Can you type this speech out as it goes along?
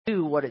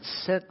do what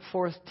it's set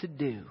forth to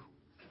do,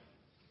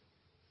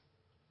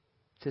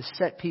 to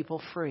set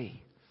people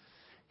free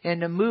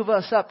and to move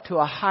us up to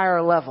a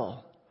higher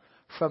level,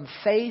 from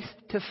faith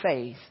to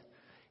faith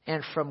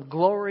and from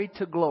glory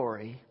to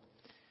glory,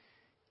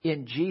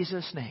 in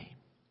Jesus' name.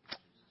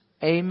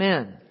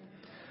 Amen.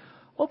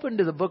 Open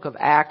to the book of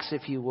Acts,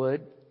 if you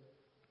would.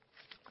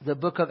 The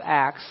book of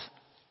Acts,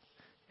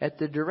 at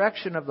the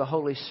direction of the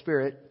Holy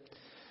Spirit,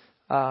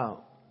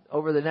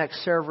 over the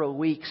next several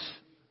weeks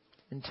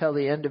until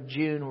the end of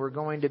June, we're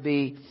going to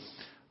be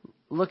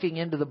looking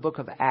into the book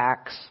of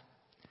Acts.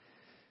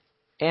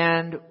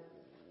 And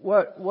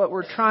what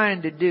we're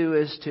trying to do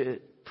is to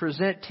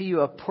present to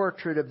you a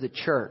portrait of the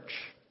church.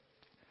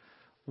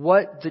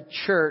 What the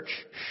church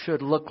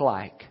should look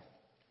like.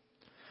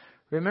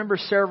 Remember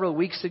several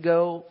weeks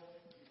ago,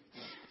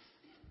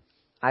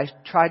 I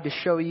tried to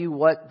show you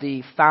what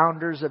the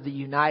founders of the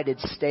United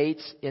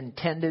States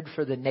intended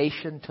for the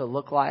nation to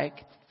look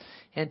like.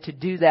 And to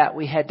do that,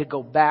 we had to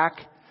go back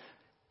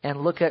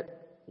and look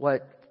at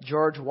what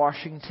George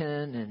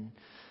Washington and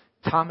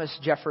Thomas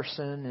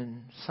Jefferson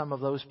and some of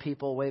those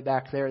people way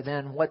back there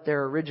then, what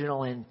their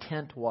original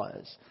intent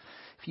was.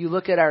 If you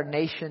look at our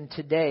nation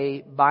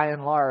today, by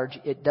and large,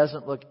 it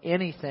doesn't look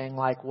anything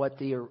like what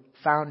the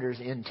founders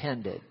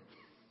intended.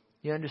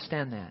 You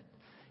understand that?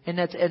 And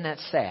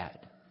that's sad.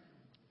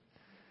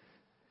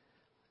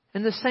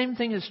 And the same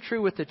thing is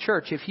true with the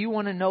church. If you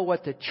want to know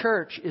what the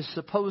church is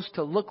supposed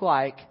to look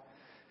like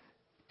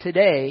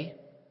today,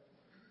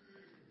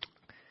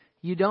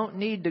 you don't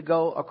need to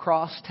go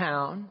across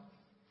town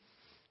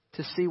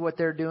to see what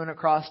they're doing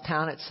across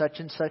town at such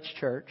and such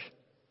church.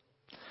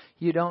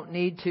 You don't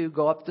need to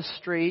go up the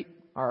street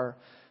or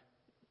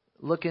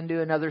look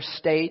into another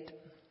state.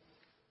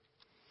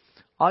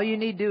 All you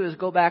need to do is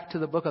go back to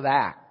the book of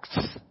Acts.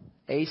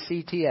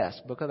 A-C-T-S,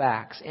 book of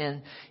Acts.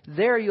 And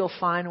there you'll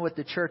find what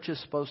the church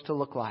is supposed to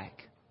look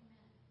like.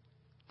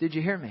 Did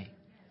you hear me?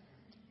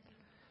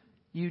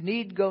 You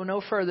need go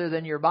no further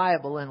than your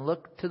Bible and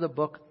look to the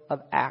book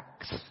of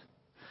Acts.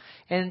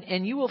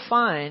 And you will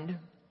find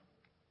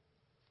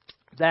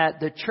that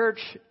the church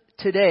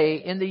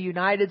today in the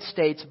United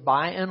States,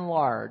 by and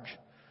large,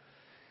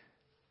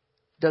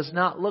 does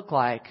not look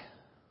like,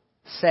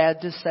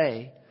 sad to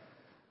say,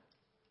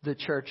 the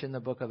church in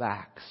the book of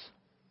Acts.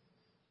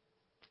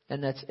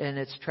 And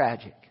it's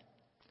tragic.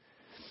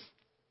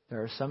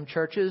 There are some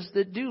churches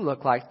that do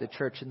look like the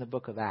church in the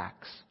book of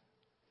Acts.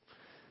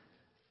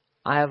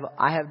 I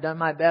have done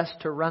my best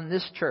to run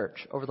this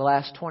church over the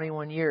last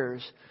 21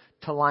 years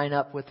to line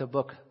up with the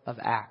book of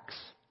Acts.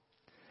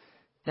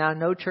 Now,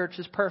 no church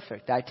is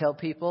perfect. I tell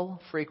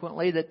people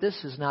frequently that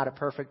this is not a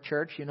perfect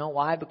church. You know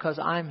why? Because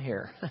I'm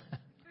here.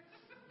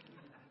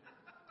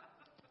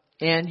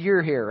 And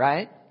you're here,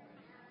 right?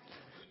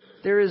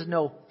 There is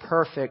no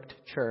perfect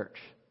church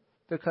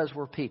because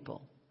we're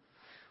people.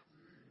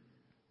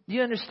 Do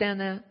you understand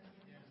that?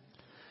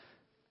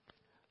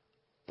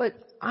 But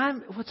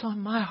what's on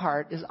my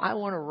heart is I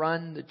want to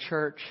run the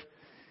church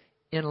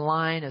in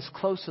line as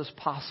close as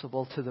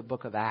possible to the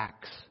book of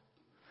Acts.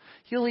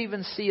 You'll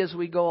even see as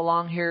we go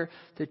along here,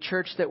 the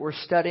church that we're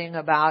studying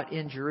about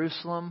in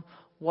Jerusalem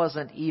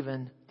wasn't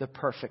even the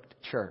perfect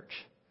church.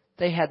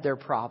 They had their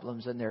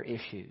problems and their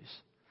issues.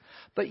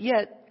 But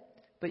yet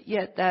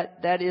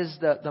that is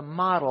the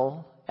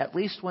model, at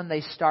least when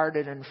they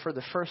started and for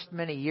the first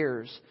many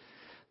years,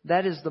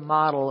 that is the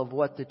model of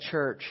what the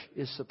church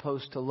is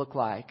supposed to look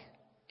like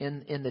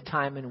in the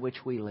time in which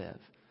we live.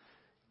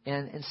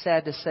 And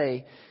sad to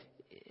say,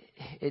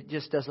 it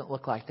just doesn't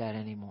look like that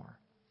anymore.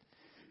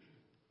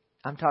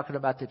 I'm talking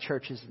about the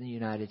churches in the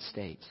United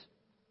States,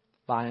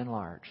 by and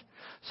large.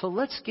 So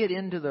let's get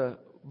into the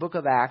book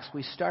of Acts.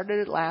 We started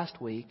it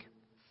last week.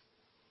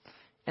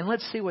 And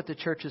let's see what the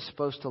church is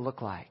supposed to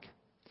look like.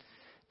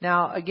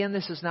 Now, again,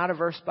 this is not a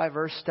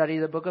verse-by-verse study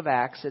of the book of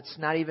Acts. It's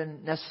not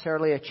even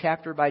necessarily a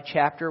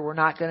chapter-by-chapter. We're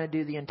not going to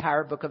do the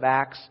entire book of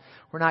Acts.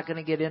 We're not going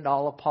to get into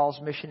all of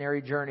Paul's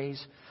missionary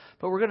journeys.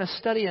 But we're going to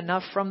study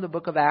enough from the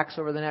book of Acts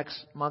over the next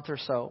month or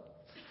so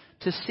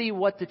to see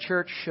what the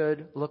church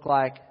should look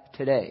like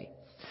today.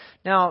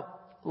 Now,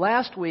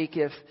 last week,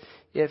 if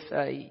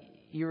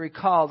you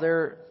recall,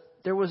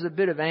 there was a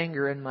bit of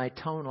anger in my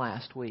tone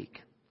last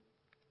week.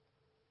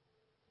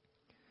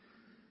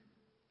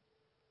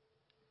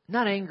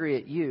 Not angry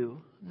at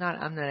you.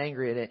 I'm not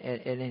angry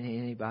at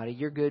anybody.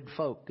 You're good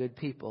folk, good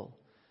people.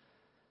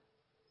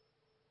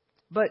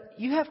 But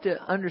you have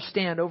to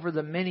understand, over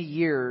the many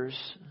years,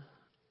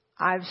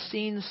 I've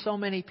seen so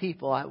many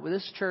people.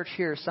 This church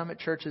here, Summit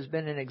Church, has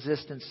been in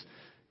existence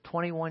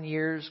 21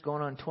 years,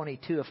 going on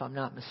 22 if I'm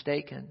not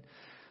mistaken.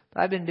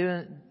 But I've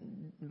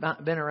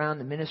been around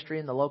the ministry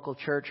in the local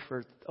church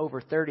for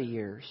over 30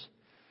 years.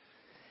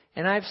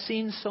 And I've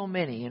seen so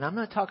many, and I'm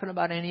not talking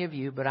about any of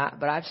you, but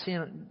I've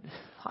seen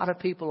a lot of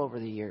people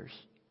over the years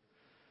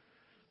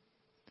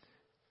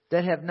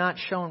that have not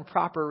shown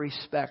proper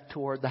respect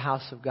toward the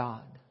house of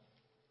God.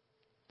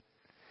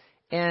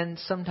 And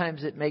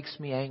sometimes it makes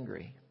me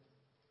angry.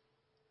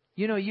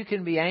 You know, you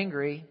can be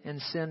angry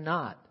and sin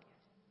not.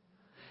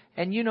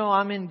 And you know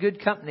I'm in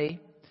good company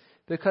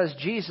because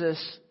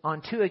Jesus,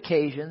 on 2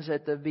 occasions,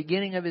 at the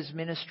beginning of His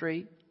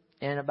ministry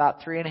and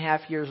about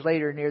 3.5 years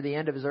later, near the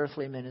end of His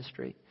earthly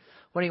ministry,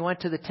 when He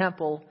went to the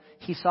temple,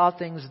 He saw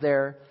things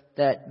there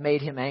that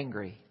made Him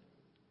angry.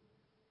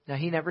 Now,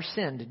 He never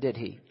sinned, did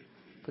He?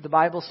 But the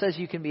Bible says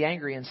you can be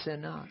angry and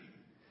sin not.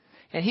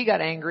 And He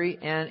got angry,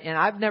 and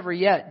I've never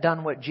yet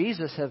done what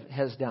Jesus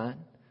has done.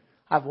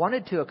 I've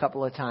wanted to a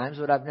couple of times,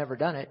 but I've never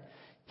done it.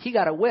 He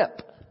got a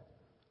whip.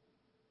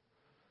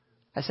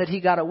 I said,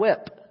 He got a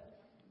whip.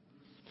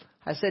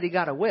 I said, He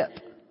got a whip.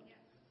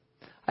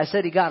 I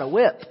said, He got a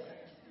whip.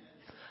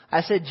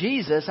 I said,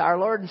 Jesus, our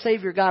Lord and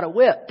Savior, got a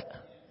whip.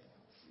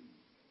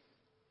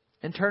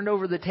 And turned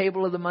over the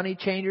table of the money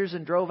changers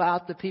and drove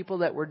out the people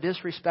that were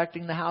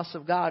disrespecting the house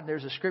of God. And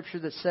there's a scripture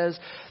that says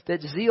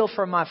that zeal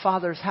for my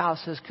Father's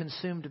house has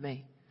consumed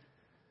me.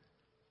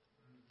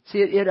 See,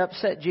 it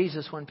upset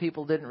Jesus when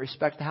people didn't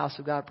respect the house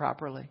of God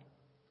properly.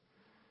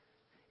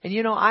 And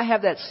you know, I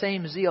have that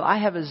same zeal. I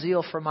have a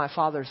zeal for my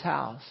Father's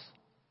house.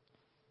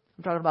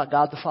 I'm talking about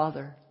God the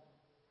Father.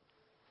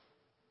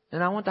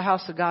 And I want the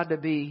house of God to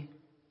be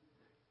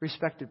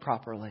respected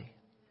properly.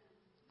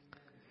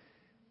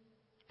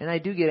 And I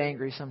do get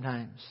angry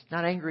sometimes.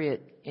 Not angry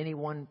at any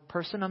one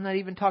person. I'm not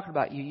even talking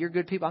about you. You're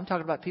good people. I'm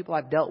talking about people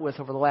I've dealt with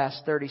over the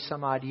last 30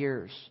 some odd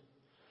years.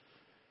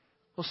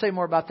 We'll say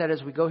more about that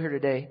as we go here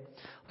today.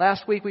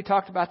 Last week we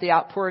talked about the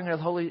outpouring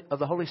of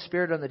the Holy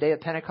Spirit on the day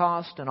of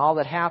Pentecost and all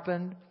that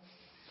happened.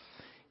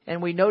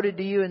 And we noted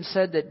to you and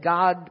said that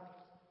God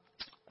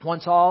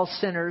wants all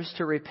sinners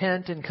to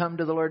repent and come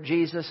to the Lord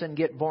Jesus and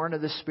get born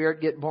of the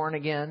Spirit, get born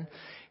again.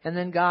 And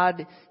then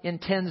God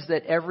intends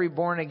that every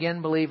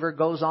born-again believer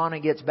goes on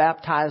and gets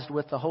baptized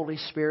with the Holy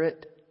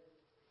Spirit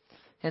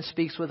and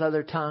speaks with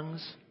other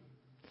tongues.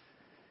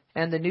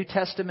 And the New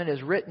Testament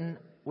is written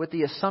with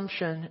the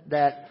assumption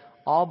that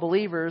all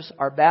believers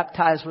are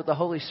baptized with the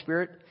Holy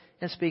Spirit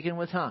and speaking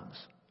with tongues.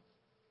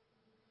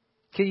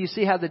 Can you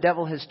see how the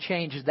devil has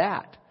changed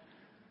that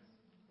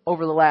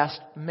over the last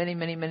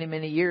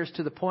many years,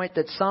 to the point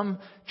that some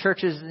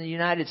churches in the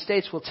United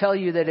States will tell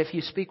you that if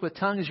you speak with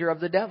tongues, you're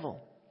of the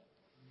devil?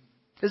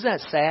 Isn't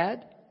that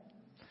sad?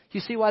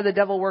 You see why the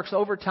devil works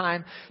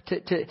overtime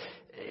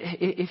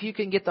if you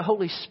can get the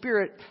Holy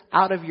Spirit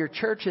out of your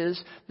churches,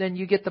 then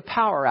you get the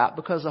power out,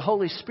 because the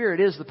Holy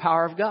Spirit is the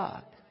power of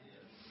God.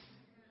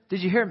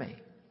 Did you hear me?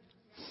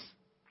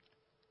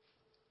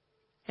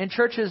 And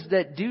churches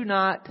that do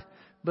not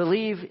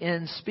believe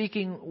in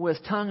speaking with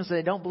tongues,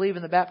 they don't believe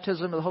in the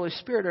baptism of the Holy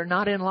Spirit, are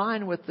not in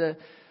line with the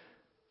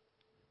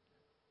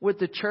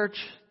church,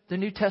 the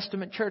New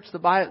Testament church,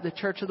 the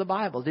church of the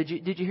Bible. Did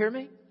you hear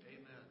me?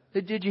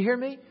 Did you hear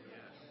me?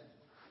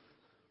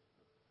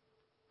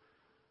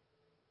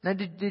 Now,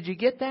 did you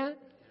get that?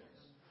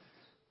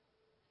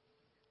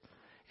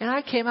 And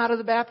I came out of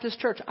the Baptist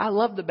church. I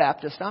love the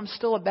Baptist. I'm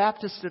still a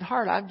Baptist at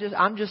heart. I'm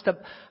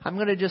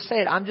going to just say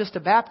it. I'm just a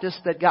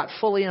Baptist that got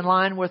fully in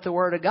line with the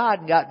Word of God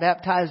and got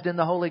baptized in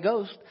the Holy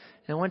Ghost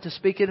and went to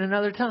speak it in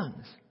other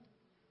tongues.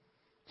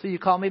 So you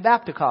call me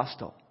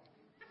Baptist-costal.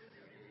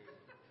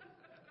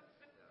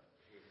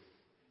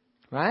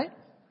 Right?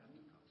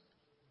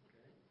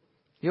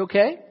 You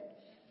okay?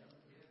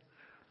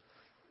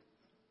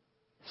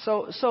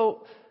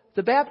 So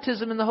the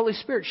baptism in the Holy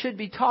Spirit should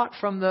be taught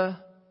from the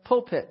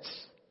pulpits.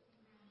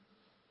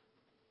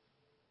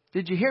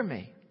 Did you hear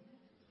me?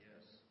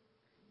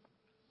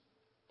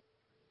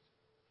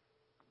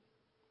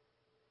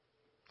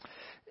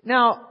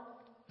 Now,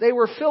 they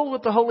were filled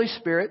with the Holy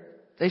Spirit.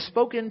 They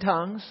spoke in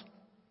tongues.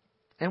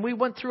 And we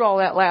went through all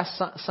that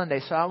last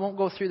Sunday, so I won't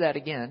go through that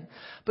again.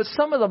 But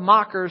some of the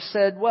mockers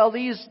said, well,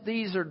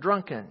 these are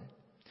drunken.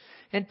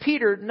 And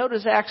Peter,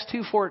 notice Acts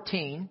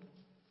 2:14,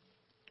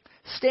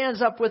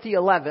 stands up with the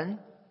 11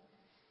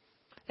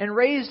 and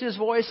raised his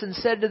voice and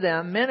said to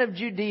them, Men of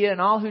Judea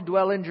and all who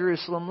dwell in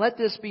Jerusalem, let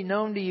this be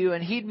known to you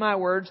and heed my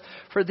words,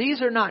 for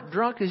these are not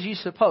drunk as ye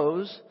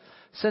suppose,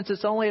 since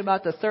it's only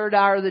about the 3rd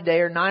hour of the day,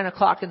 or 9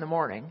 o'clock in the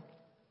morning.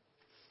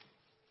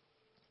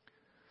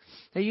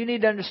 Now you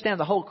need to understand,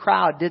 the whole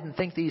crowd didn't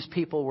think these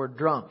people were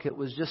drunk. It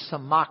was just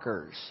some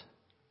mockers.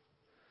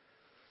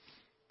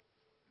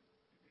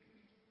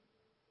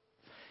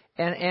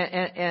 And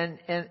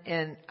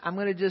I'm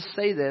going to just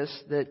say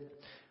this, that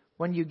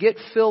when you get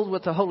filled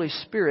with the Holy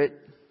Spirit,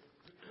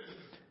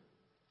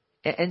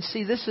 and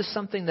see, this is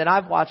something that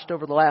I've watched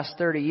over the last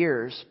 30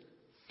 years.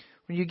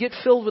 When you get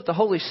filled with the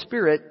Holy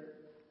Spirit,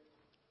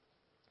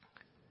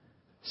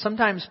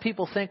 sometimes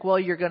people think, well,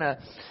 you're going to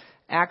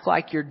act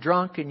like you're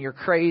drunk and you're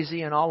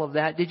crazy and all of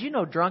that. Did you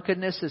know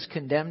drunkenness is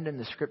condemned in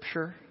the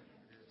Scripture?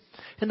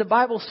 And the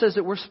Bible says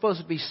that we're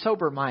supposed to be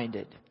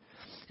sober-minded.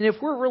 And if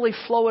we're really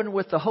flowing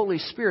with the Holy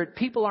Spirit,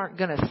 people aren't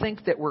going to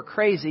think that we're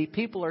crazy.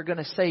 People are going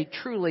to say,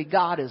 truly,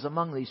 God is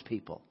among these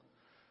people.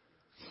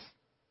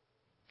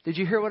 Did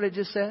you hear what I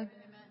just said? Amen.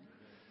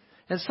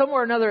 And somewhere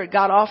or another it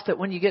got off that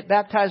when you get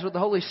baptized with the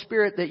Holy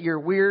Spirit that you're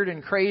weird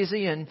and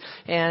crazy and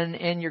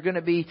you're going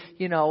to be,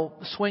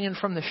 swinging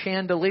from the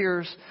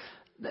chandeliers.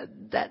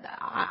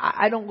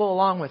 I don't go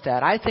along with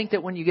that. I think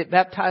that when you get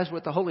baptized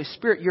with the Holy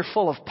Spirit, you're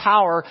full of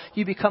power.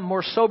 You become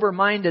more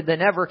sober-minded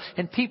than ever,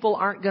 and people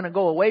aren't going to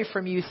go away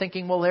from you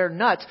thinking, well, they're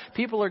nuts.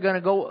 People are going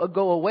to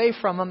go away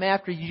from them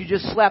after you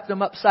just slap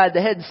them upside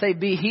the head and say,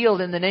 be healed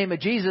in the name of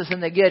Jesus,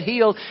 and they get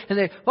healed,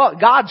 and well,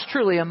 God's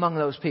truly among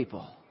those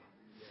people.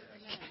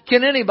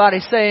 Can anybody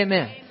say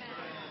amen?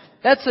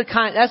 That's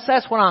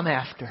what I'm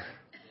after.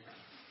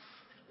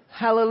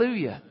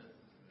 Hallelujah.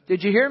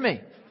 Did you hear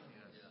me?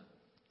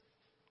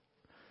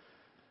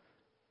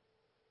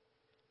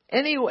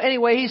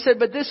 Anyway, he said,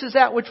 but this is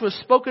that which was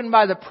spoken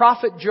by the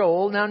prophet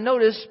Joel. Now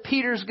notice,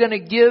 Peter's going to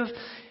give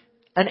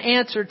an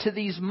answer to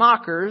these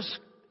mockers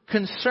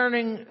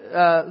concerning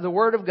the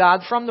Word of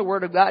God, from the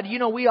Word of God. You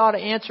know, we ought to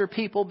answer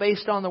people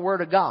based on the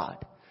Word of God.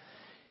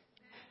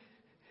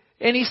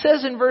 And he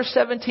says in verse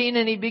 17,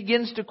 and he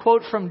begins to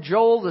quote from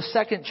Joel, the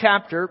 2nd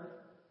chapter,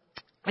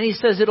 and he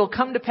says, it'll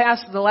come to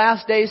pass in the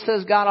last days,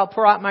 says God, I'll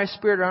pour out my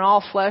Spirit on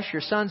all flesh.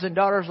 Your sons and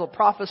daughters will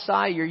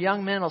prophesy. Your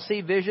young men will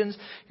see visions.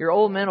 Your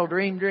old men will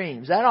dream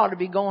dreams. That ought to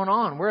be going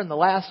on. We're in the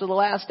last of the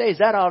last days.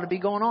 That ought to be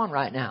going on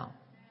right now.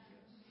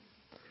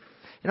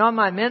 And on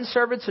my men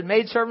servants and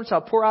maid servants,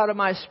 I'll pour out of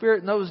my Spirit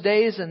in those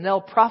days, and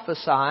they'll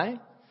prophesy. And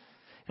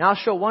I'll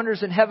show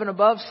wonders in heaven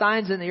above,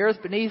 signs in the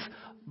earth beneath,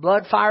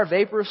 blood, fire,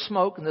 vapor of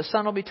smoke, and the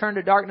sun will be turned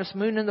to darkness,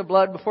 moon in the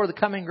blood, before the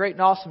coming great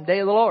and awesome day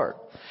of the Lord.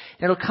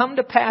 And it'll come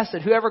to pass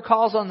that whoever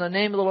calls on the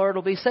name of the Lord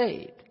will be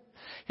saved.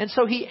 And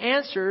so he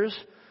answers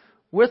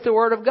with the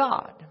Word of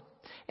God.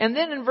 And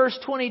then in verse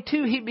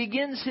 22, he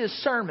begins his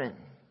sermon.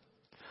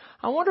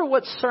 I wonder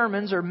what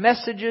sermons or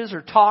messages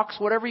or talks,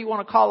 whatever you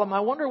want to call them,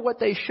 I wonder what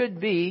they should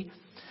be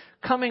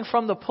coming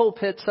from the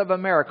pulpits of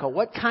America.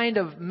 What kind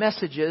of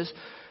messages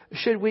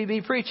should we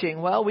be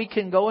preaching? Well, we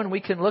can go and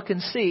we can look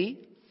and see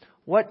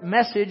what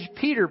message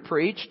Peter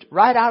preached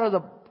right out of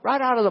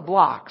the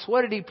blocks.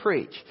 What did he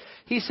preach?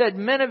 He said,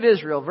 men of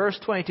Israel, verse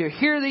 22,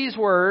 hear these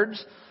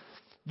words,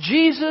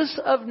 Jesus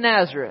of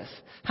Nazareth.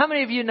 How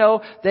many of you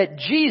know that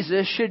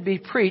Jesus should be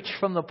preached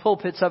from the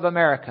pulpits of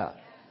America?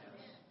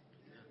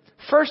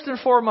 First and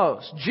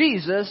foremost,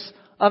 Jesus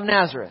of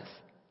Nazareth.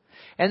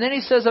 And then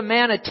he says, a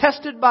man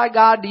attested by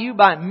God to you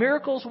by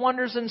miracles,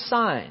 wonders, and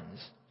signs.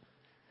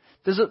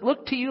 Does it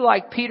look to you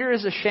like Peter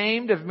is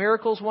ashamed of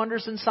miracles,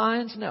 wonders, and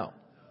signs? No.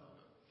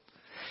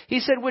 He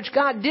said, which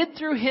God did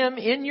through him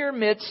in your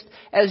midst,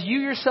 as you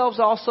yourselves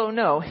also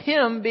know,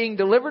 him being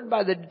delivered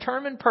by the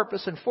determined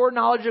purpose and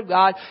foreknowledge of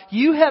God,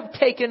 you have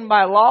taken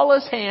by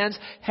lawless hands,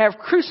 have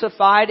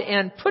crucified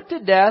and put to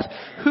death,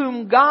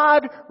 whom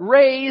God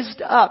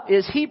raised up.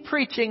 Is he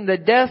preaching the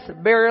death,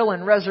 burial,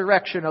 and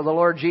resurrection of the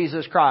Lord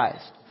Jesus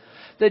Christ?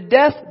 The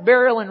death,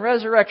 burial, and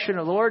resurrection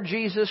of the Lord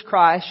Jesus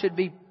Christ should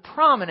be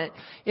prominent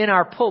in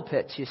our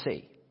pulpits, you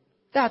see.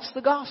 That's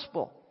the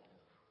gospel.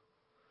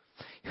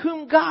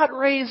 Whom God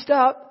raised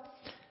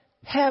up,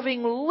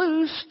 having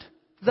loosed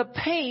the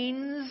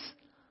pains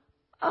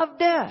of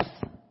death,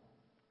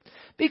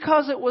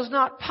 because it was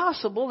not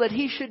possible that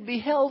he should be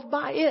held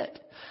by it.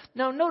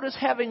 Now notice,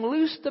 having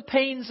loosed the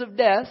pains of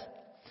death,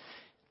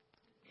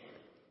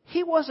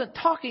 he wasn't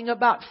talking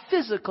about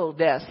physical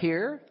death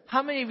here.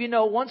 How many of you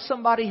know once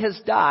somebody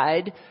has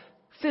died,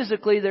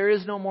 physically there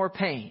is no more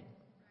pain?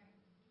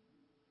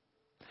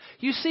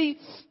 You see,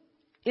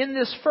 in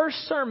this first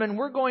sermon,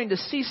 we're going to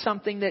see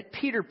something that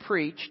Peter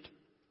preached.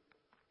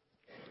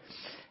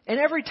 And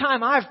every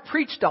time I've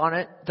preached on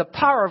it, the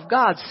power of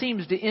God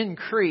seems to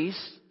increase.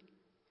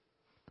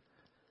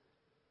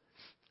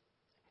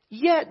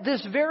 Yet,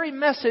 this very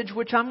message,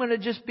 which I'm going to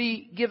just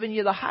be giving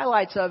you the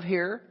highlights of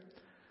here,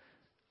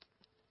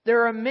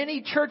 there are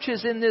many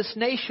churches in this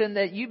nation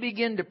that you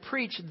begin to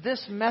preach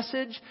this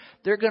message,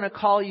 they're going to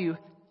call you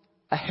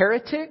a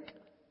heretic.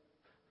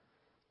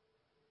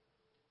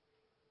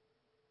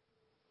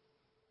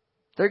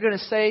 They're going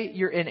to say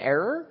you're in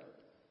error.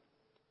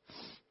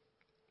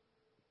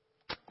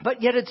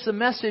 But yet it's the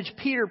message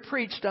Peter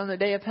preached on the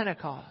day of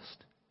Pentecost.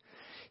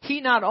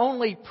 He not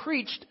only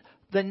preached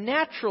the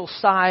natural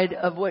side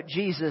of what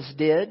Jesus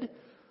did,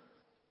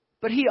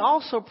 but he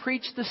also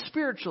preached the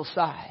spiritual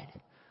side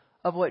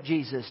of what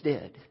Jesus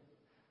did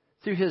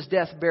through his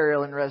death,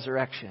 burial, and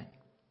resurrection.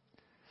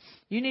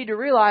 You need to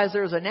realize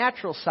there's a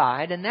natural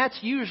side, and that's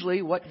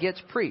usually what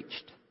gets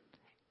preached.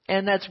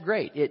 And that's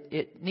great.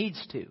 It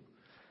needs to.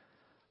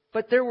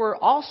 But there were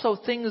also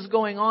things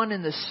going on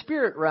in the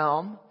spirit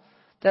realm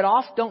that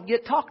often don't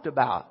get talked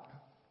about.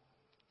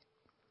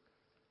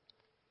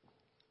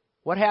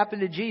 What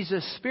happened to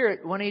Jesus'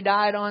 spirit when he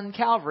died on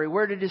Calvary?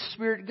 Where did his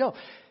spirit go?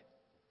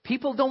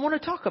 People don't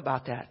want to talk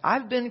about that.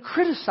 I've been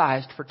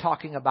criticized for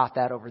talking about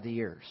that over the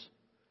years.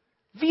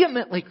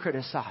 Vehemently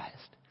criticized.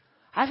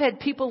 I've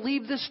had people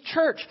leave this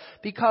church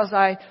because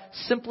I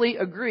simply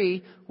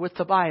agree with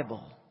the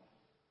Bible.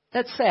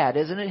 That's sad,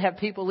 isn't it? Have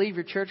people leave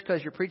your church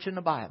because you're preaching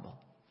the Bible.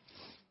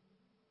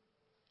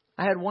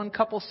 I had one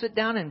couple sit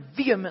down and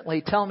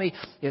vehemently tell me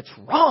it's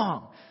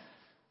wrong.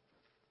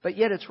 But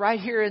yet it's right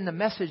here in the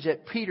message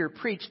that Peter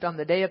preached on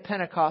the day of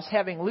Pentecost,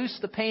 having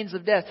loosed the pains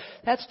of death.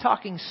 That's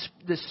talking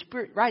the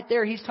spirit right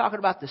there. He's talking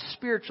about the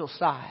spiritual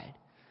side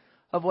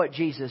of what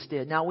Jesus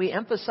did. Now we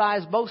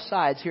emphasize both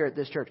sides here at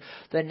this church.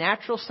 The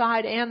natural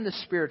side and the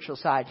spiritual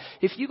side.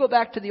 If you go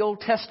back to the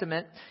Old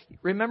Testament,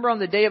 remember on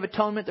the Day of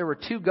Atonement there were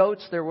two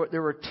goats. There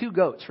were two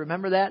goats.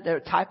 Remember that? They're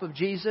a type of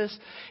Jesus.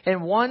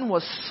 And one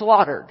was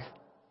slaughtered.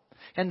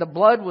 And the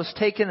blood was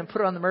taken and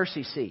put on the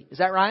mercy seat. Is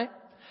that right?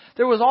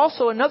 There was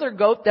also another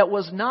goat that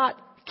was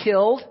not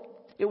killed.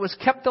 It was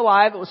kept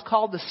alive. It was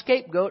called the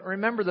scapegoat.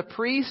 Remember, the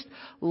priest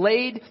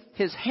laid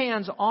his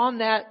hands on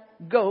that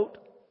goat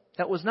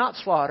that was not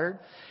slaughtered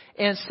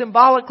and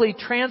symbolically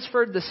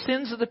transferred the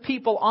sins of the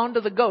people onto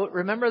the goat.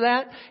 Remember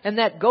that? And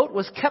that goat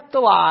was kept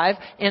alive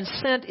and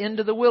sent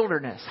into the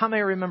wilderness. How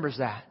many remembers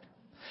that?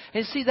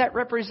 And see, that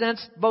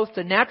represents both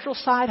the natural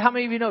side. How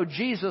many of you know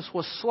Jesus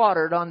was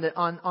slaughtered on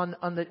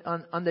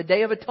the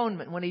Day of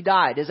Atonement when He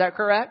died? Is that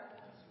correct?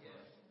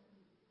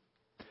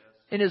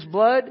 In His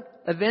blood,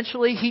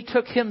 eventually He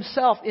took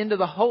Himself into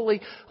the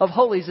Holy of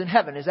Holies in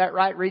heaven. Is that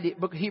right? Read the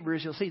book of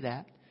Hebrews, you'll see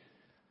that.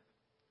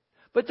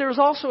 But there's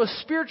also a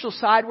spiritual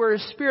side where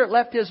His Spirit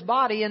left His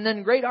body, and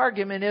then great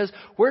argument is,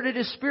 where did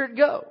His Spirit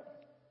go?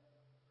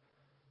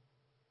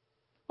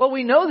 Well,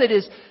 we know that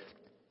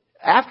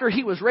after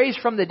He was raised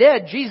from the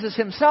dead, Jesus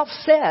Himself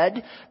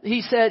said,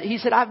 He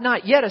said, I've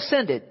not yet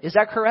ascended. Is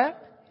that correct?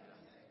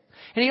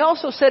 And He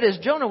also said, as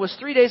Jonah was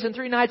 3 days and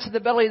 3 nights in the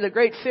belly of the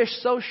great fish,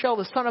 so shall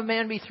the Son of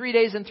Man be 3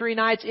 days and 3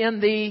 nights in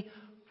the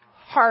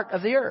heart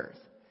of the earth.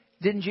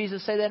 Didn't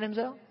Jesus say that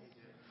Himself?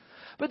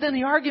 But then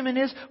the argument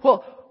is,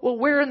 well,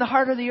 where in the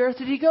heart of the earth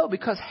did He go?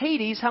 Because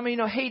Hades, how many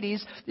know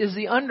Hades is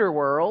the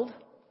underworld?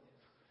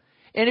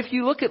 And if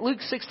you look at Luke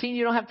 16,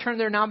 you don't have to turn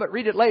there now, but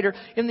read it later.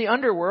 In the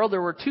underworld,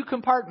 there were two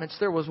compartments.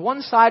 There was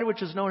one side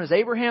which is known as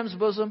Abraham's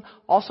bosom,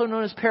 also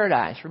known as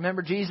paradise.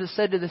 Remember, Jesus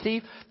said to the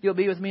thief, you'll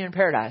be with me in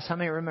paradise. How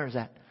many remembers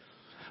that?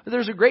 But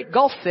there's a great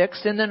gulf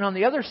fixed, and then on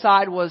the other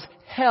side was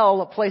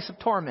hell, a place of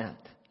torment.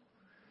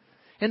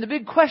 And the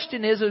big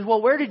question is,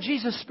 well, where did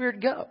Jesus'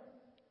 Spirit go?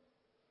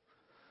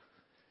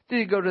 Did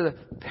He go to the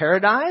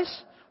paradise,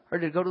 or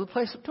did He go to the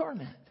place of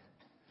torment?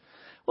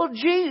 Well,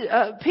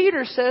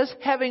 Peter says,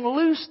 having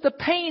loosed the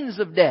pains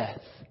of death.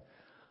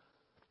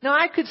 Now,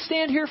 I could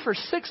stand here for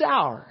 6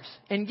 hours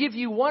and give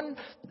you one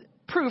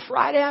proof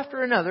right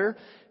after another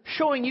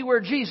showing you where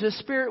Jesus'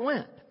 Spirit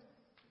went.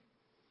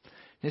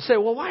 You say,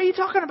 well, why are you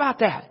talking about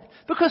that?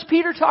 Because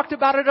Peter talked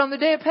about it on the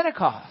day of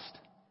Pentecost.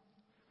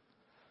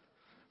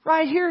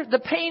 Right here, the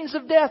pains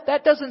of death.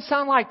 That doesn't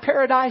sound like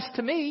paradise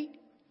to me.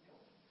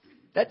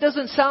 That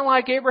doesn't sound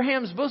like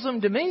Abraham's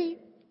bosom to me.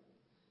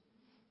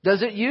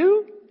 Does it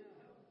you?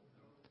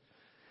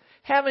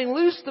 Having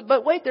loosed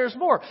but wait, there's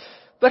more.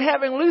 But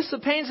having loosed the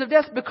pains of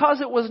death,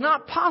 because it was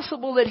not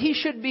possible that He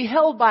should be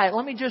held by it.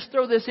 Let me just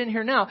throw this in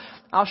here now.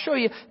 I'll show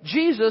you.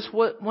 Jesus,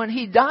 when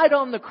He died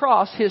on the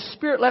cross, His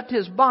Spirit left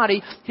His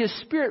body. His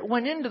Spirit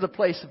went into the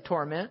place of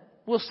torment.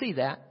 We'll see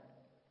that.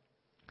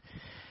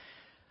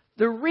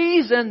 The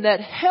reason that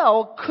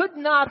hell could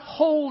not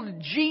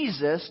hold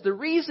Jesus, the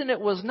reason it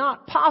was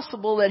not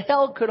possible that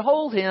hell could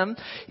hold Him,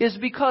 is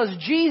because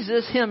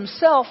Jesus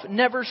Himself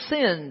never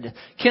sinned.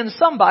 Can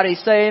somebody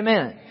say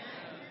amen?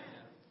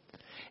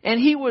 And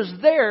He was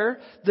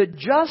there, the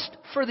just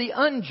for the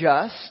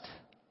unjust,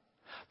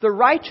 the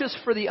righteous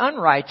for the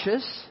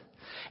unrighteous,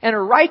 and a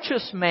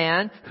righteous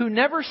man who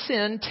never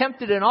sinned,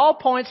 tempted in all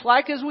points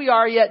like as we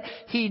are, yet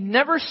He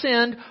never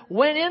sinned,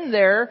 went in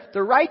there,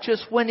 the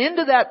righteous went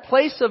into that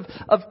place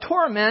of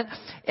torment,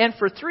 and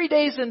for 3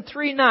 days and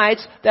 3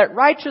 nights, that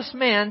righteous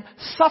man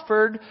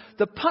suffered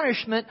the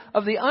punishment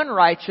of the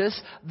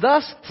unrighteous,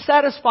 thus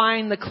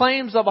satisfying the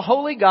claims of a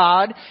holy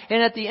God.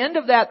 And at the end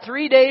of that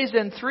 3 days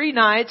and 3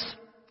 nights,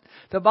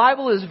 the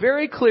Bible is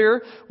very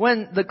clear,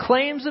 when the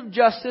claims of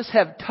justice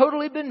have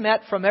totally been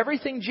met from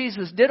everything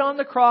Jesus did on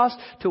the cross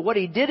to what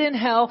He did in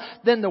hell,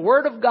 then the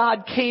Word of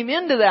God came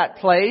into that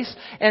place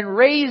and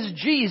raised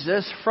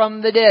Jesus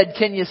from the dead.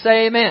 Can you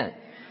say amen?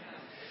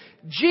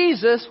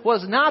 Jesus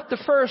was not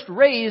the first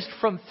raised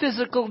from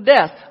physical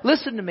death.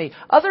 Listen to me.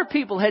 Other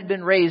people had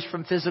been raised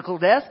from physical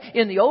death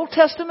in the Old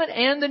Testament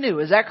and the New.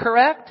 Is that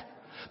correct?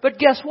 But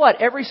guess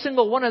what? Every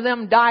single one of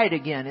them died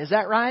again. Is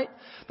that right?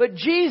 But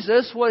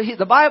Jesus,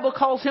 the Bible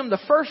calls Him the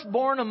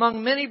firstborn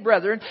among many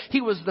brethren. He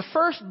was the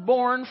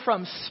firstborn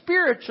from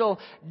spiritual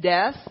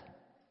death.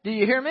 Do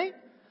you hear me?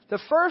 The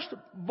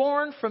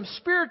firstborn from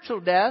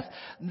spiritual death.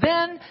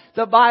 Then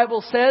the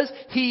Bible says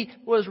He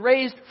was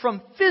raised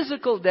from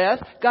physical death,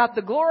 got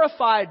the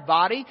glorified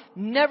body,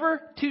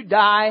 never to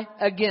die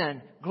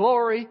again.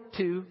 Glory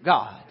to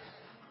God.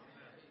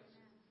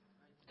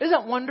 Isn't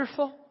that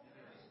wonderful?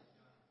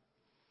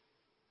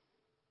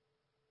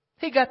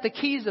 He got the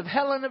keys of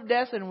hell and of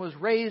death and was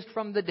raised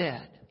from the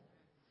dead.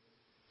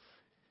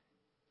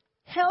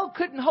 Hell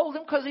couldn't hold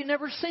Him because He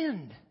never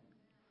sinned.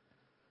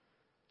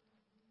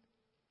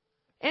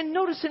 And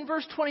notice in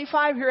verse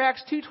 25 here,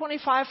 Acts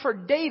 2:25, for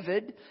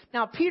David.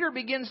 Now Peter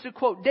begins to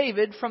quote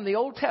David from the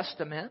Old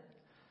Testament.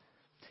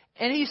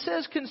 And he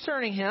says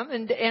concerning him,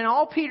 and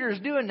all Peter's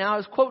doing now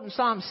is quoting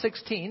Psalm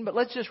 16, but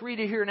let's just read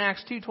it here in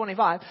Acts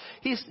 2:25.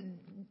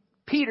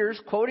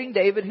 Peter's quoting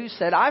David, who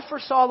said, I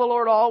foresaw the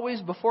Lord always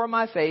before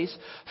my face,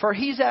 for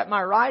He's at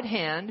my right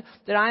hand,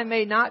 that I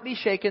may not be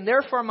shaken.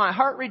 Therefore my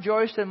heart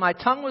rejoiced, and my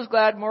tongue was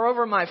glad.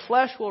 Moreover, my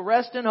flesh will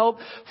rest in hope,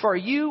 for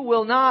You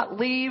will not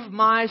leave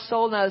my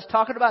soul. Now, it's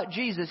talking about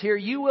Jesus here.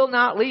 You will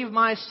not leave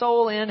my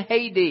soul in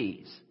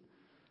Hades.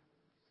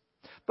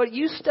 But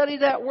you study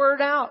that word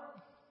out.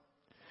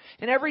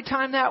 And every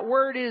time that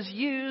word is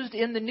used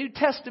in the New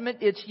Testament,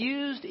 it's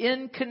used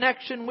in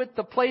connection with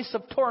the place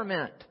of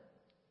torment.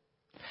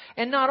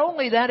 And not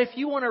only that, if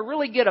you want to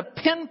really get a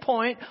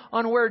pinpoint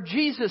on where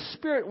Jesus'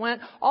 Spirit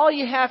went, all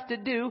you have to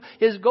do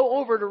is go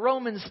over to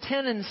Romans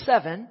 10 and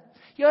 7.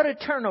 You ought to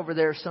turn over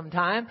there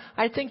sometime.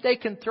 I think they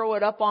can throw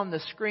it up on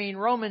the screen.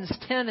 Romans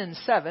 10 and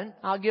 7.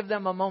 I'll give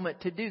them a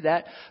moment to do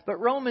that.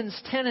 But Romans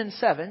 10 and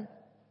 7.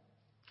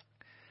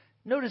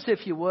 Notice,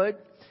 if you would,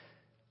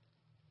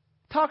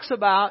 talks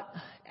about,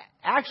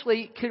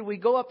 actually, could we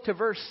go up to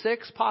verse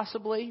 6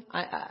 possibly?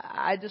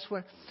 I just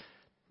want...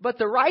 But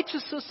the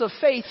righteousness of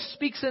faith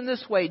speaks in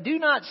this way. Do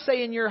not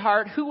say in your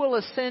heart, who will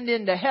ascend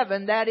into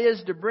heaven? That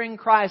is to bring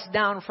Christ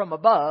down from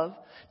above.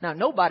 Now,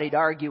 nobody'd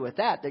argue with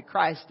that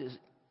Christ is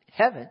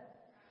heaven.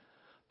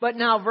 But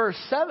now verse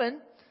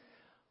 7.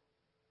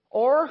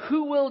 Or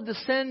who will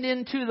descend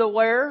into the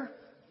where?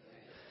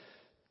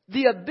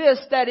 The abyss,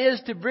 that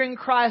is to bring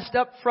Christ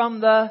up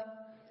from the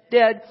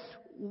dead.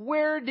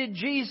 Where did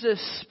Jesus'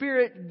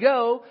 Spirit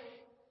go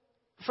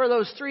for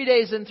those 3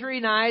 days and 3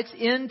 nights?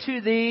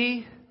 Into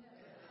the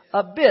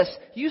abyss.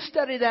 You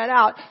study that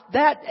out.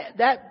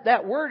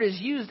 That word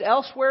is used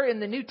elsewhere in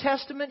the New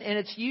Testament, and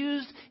it's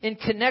used in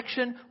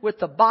connection with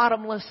the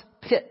bottomless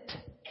pit.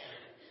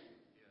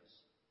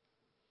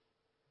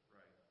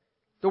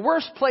 The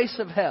worst place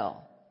of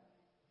hell.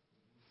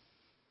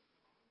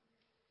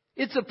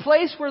 It's a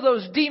place where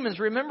those demons,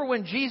 remember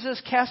when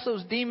Jesus cast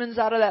those demons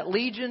out of that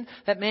legion,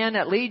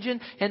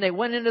 and they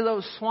went into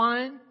those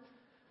swine?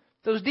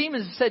 Those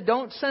demons said,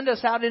 don't send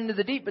us out into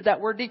the deep, but that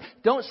word deep,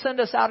 don't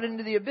send us out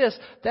into the abyss.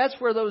 That's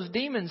where those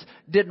demons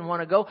didn't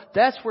want to go.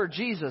 That's where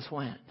Jesus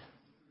went.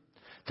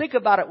 Think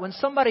about it. When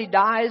somebody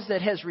dies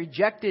that has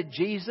rejected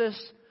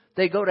Jesus,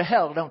 they go to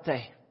hell, don't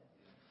they?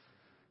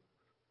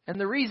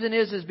 And the reason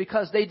is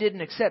because they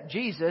didn't accept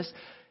Jesus.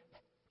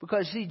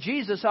 Because, see,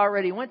 Jesus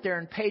already went there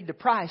and paid the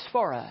price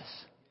for us.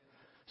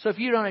 So if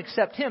you don't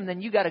accept Him,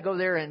 then you got to go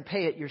there and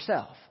pay it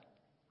yourself.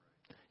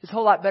 It's a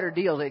whole lot better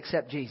deal to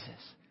accept Jesus.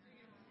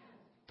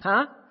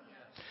 Huh?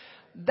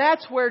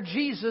 That's where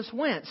Jesus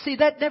went. See,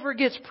 that never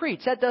gets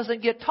preached. That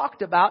doesn't get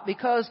talked about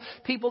because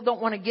people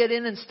don't want to get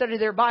in and study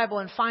their Bible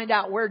and find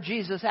out where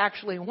Jesus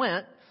actually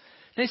went.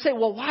 And they say,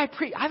 well, why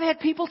preach? I've had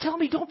people tell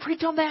me, don't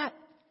preach on that.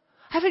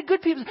 I've had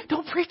good people say,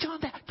 don't preach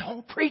on that.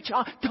 Don't preach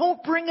on,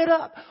 don't bring it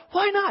up.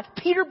 Why not?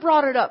 Peter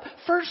brought it up.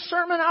 First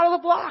sermon out of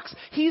the blocks.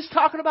 He's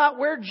talking about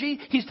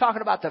he's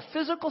talking about the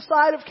physical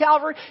side of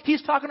Calvary.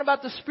 He's talking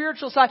about the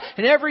spiritual side.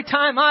 And every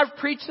time I've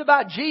preached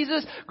about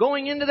Jesus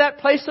going into that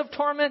place of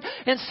torment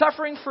and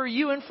suffering for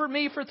you and for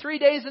me for 3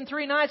 days and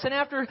 3 nights, and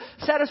after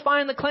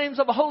satisfying the claims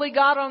of a holy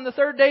God on the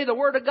third day, the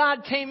Word of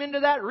God came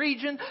into that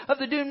region of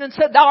the doomed and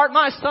said, Thou art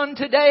my Son,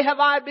 today have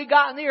I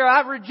begotten thee, or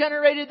I've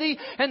regenerated thee.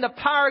 And the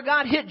power of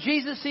God hit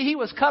Jesus. See, He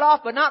was cut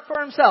off, but not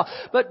for Himself.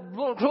 But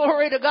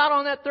glory to God,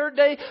 on that third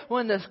day,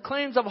 when the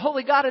claims of a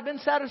holy God had been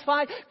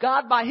satisfied,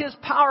 God by His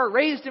power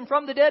raised Him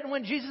from the dead. And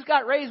when Jesus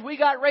got raised, we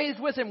got raised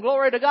with Him.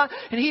 Glory to God.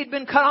 And He had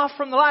been cut off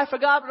from the life of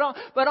God.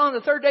 But on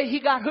the third day, He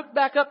got hooked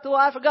back up to the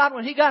life of God.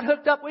 When He got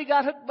hooked up, we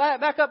got hooked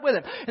back up with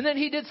Him. And then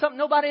He did something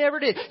nobody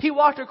ever did. He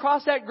walked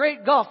across that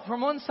great gulf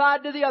from one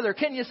side to the other.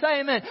 Can you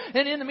say amen?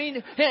 And in the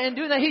mean, and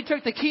doing that, He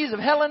took the keys of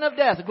hell and of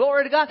death.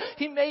 Glory to God.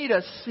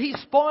 He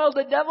spoiled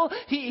the devil.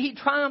 He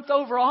triumphed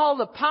over all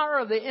the power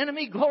of the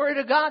enemy. Glory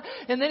to God.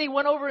 And then He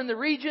went over in the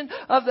region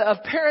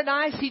of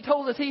paradise. He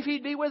told the thief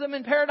he'd be with him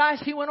in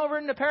paradise. He went over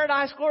into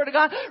paradise. Glory to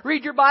God.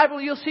 Read your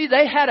Bible. You'll see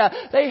they had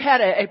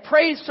a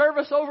praise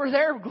service over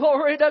there.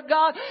 Glory to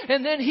God.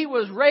 And then He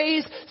was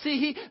raised.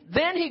 See,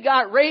 then He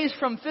got raised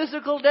from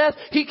physical death.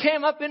 He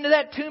came up into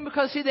that tomb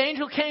because, see, the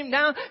angel came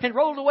down and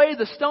rolled away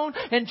the stone,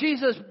 and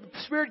Jesus'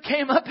 Spirit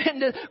came up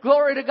into,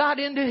 glory to God,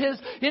 into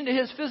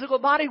His physical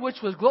body,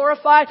 which was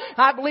glorified.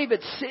 I believe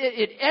it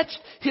etched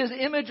His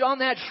image on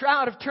that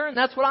shroud of Turin.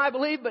 That's what I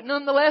believe. But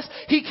nonetheless,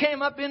 He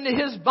came up into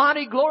His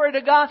body, glory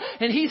to God,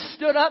 and He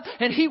stood up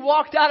and He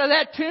walked out of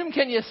that tomb.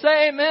 Can you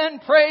say amen?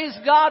 Praise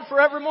God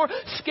forevermore.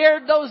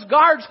 Scared those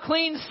guards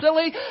clean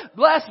silly.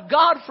 Bless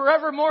God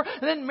forevermore.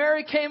 And then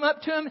Mary came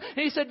up to Him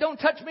and He said, don't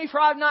touch me, for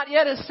I have not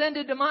yet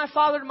ascended to my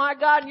Father, to my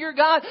God and your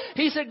God.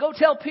 He said, go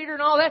tell Peter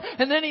and all that.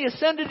 And then He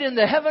ascended in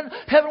the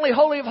heavenly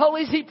holy of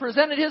holies. He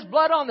presented His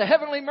blood on the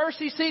heavenly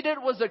mercy seat.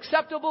 It was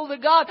acceptable to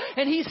God,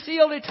 and He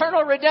sealed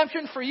eternal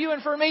redemption for you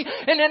and for me.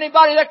 And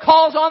anybody that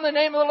calls on the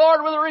name of the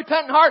Lord with a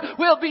repentant heart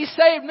will be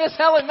saved, miss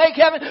hell, and make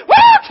heaven.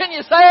 Woo! Can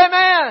you say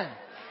amen?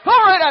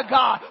 Glory to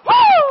God.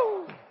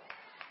 Woo!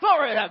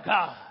 Glory to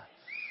God.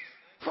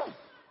 Whew.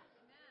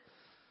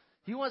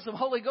 You want some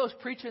Holy Ghost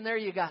preaching? There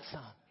you got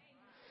some.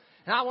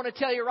 And I want to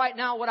tell you right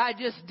now, what I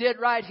just did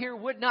right here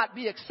would not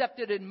be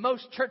accepted in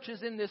most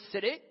churches in this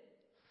city.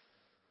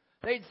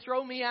 They'd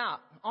throw me out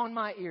on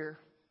my ear.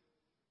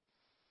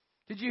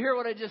 Did you hear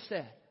what I just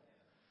said?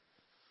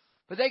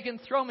 But they can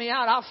throw me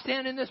out. I'll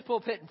stand in this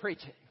pulpit and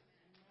preach it.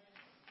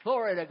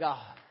 Glory to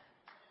God.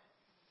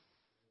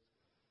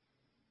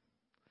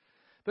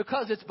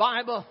 Because it's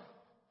Bible.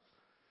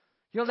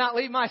 You'll not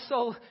leave my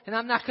soul, and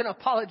I'm not going to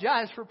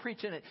apologize for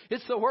preaching it.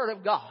 It's the Word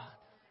of God.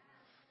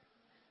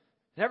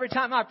 And every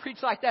time I preach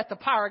like that, the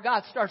power of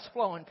God starts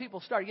flowing. People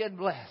start getting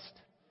blessed.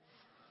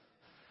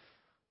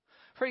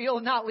 For you'll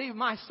not leave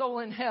my soul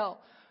in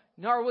hell,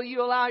 nor will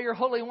you allow your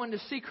Holy One to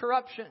see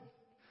corruption.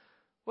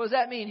 What does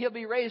that mean? He'll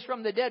be raised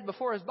from the dead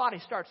before his body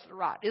starts to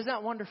rot. Isn't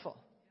that wonderful?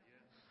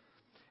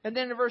 And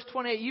then in verse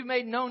 28, you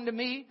made known to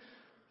me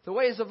the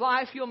ways of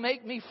life. You'll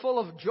make me full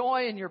of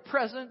joy in your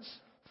presence.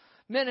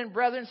 Men and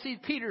brethren, see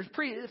Peter's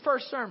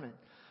first sermon.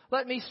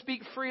 Let me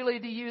speak freely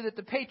to you that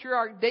the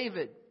patriarch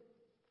David,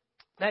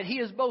 that he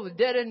is both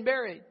dead and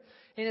buried,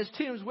 and his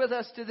tomb's with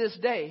us to this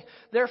day.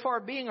 Therefore,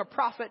 being a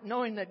prophet,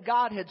 knowing that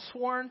God had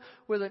sworn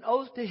with an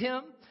oath to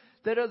him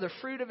that of the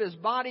fruit of his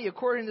body,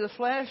 according to the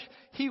flesh,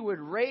 he would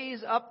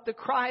raise up the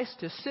Christ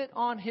to sit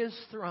on his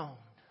throne.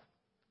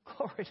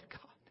 Glory to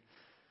God.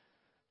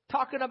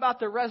 Talking about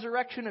the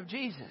resurrection of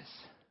Jesus.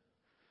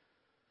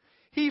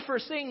 He,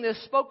 foreseeing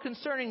this, spoke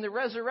concerning the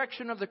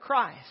resurrection of the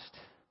Christ,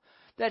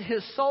 that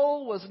his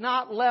soul was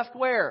not left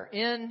where?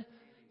 In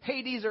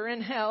Hades or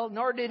in hell,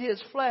 nor did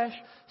his flesh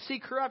see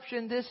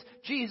corruption. This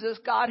Jesus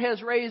God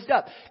has raised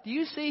up. Do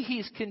you see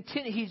he's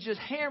just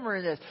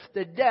hammering this.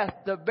 The death,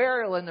 the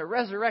burial, and the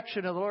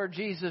resurrection of the Lord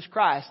Jesus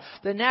Christ.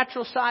 The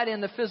natural side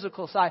and the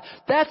physical side.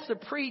 That's the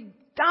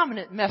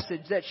predominant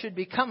message that should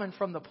be coming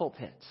from the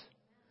pulpits.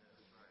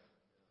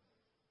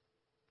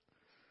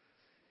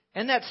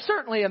 And that's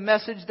certainly a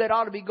message that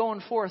ought to be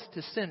going forth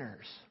to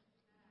sinners.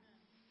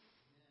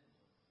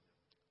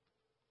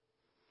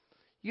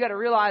 You got to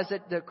realize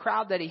that the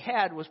crowd that he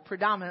had was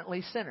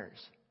predominantly sinners.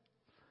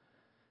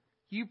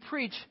 You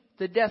preach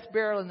the death,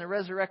 burial, and the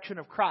resurrection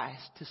of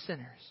Christ to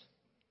sinners.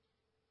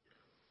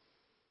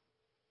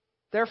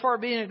 Therefore,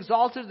 being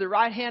exalted to the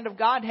right hand of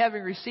God,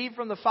 having received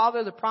from the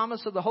Father the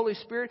promise of the Holy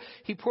Spirit,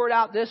 he poured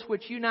out this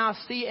which you now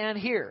see and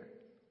hear.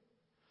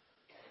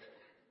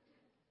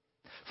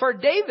 For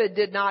David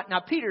did not, now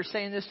Peter's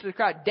saying this to the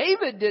crowd,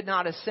 David did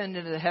not ascend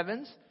into the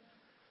heavens,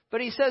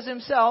 but he says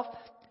himself,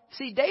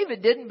 see,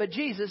 David didn't, but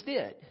Jesus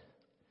did.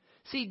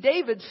 See,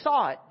 David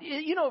saw it.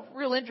 You know,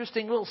 real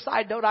interesting little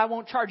side note, I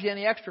won't charge you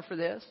any extra for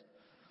this.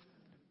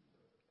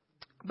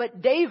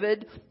 But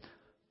David,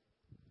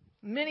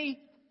 many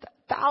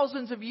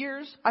thousands of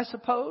years, I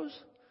suppose,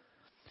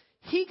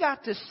 he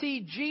got to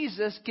see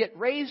Jesus get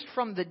raised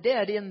from the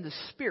dead in the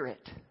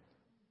Spirit.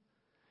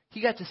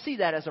 He got to see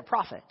that as a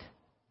prophet.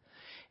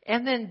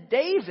 And then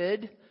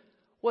David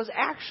was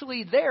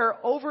actually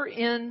there over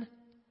in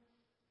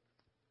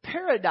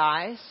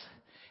paradise,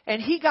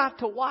 and he got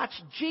to watch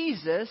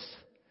Jesus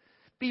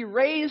be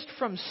raised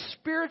from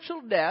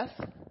spiritual death,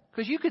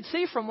 because you could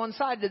see from one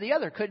side to the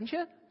other, couldn't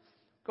you?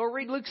 Go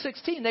read Luke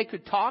 16. They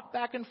could talk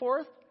back and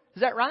forth.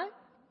 Is that right?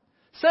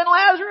 Send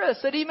Lazarus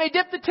that he may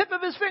dip the tip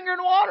of his finger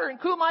in water and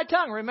cool my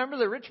tongue. Remember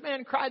the rich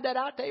man cried that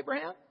out to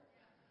Abraham?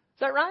 Is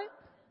that right?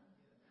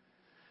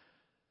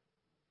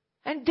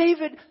 And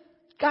David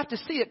got to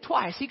see it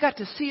twice. He got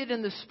to see it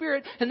in the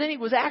Spirit, and then he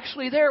was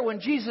actually there when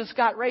Jesus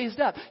got raised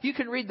up. You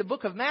can read the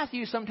book of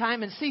Matthew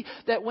sometime and see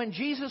that when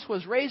Jesus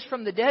was raised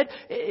from the dead,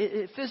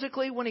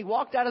 physically when he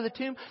walked out of the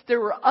tomb, there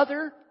were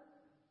other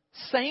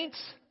saints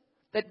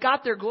that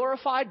got their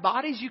glorified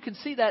bodies. You can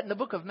see that in the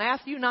book of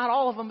Matthew. Not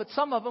all of them, but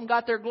some of them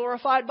got their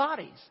glorified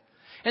bodies.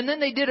 And then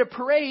they did a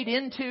parade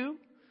into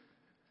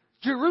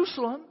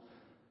Jerusalem.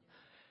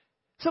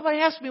 Somebody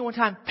asked me one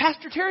time,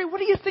 Pastor Terry, what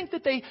do you think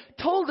that they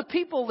told the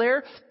people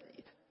there?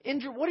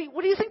 What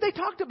do you think they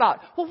talked about?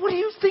 Well, what do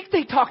you think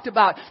they talked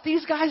about?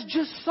 These guys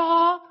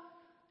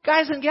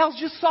and gals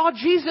just saw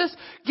Jesus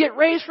get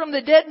raised from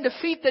the dead and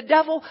defeat the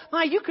devil.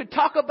 My, you could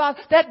talk about,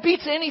 that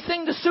beats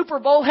anything the Super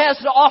Bowl has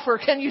to offer.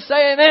 Can you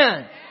say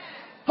amen?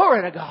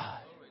 Glory to God.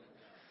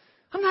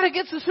 I'm not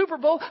against the Super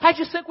Bowl. I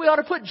just think we ought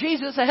to put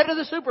Jesus ahead of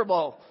the Super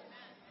Bowl.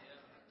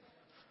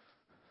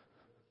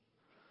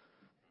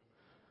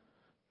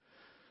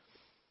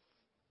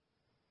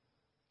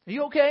 Are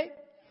you okay?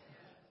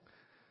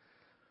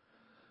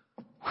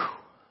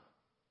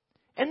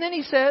 And then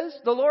he says,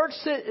 the Lord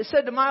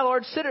said to my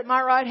Lord, sit at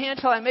my right hand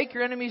till I make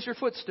your enemies your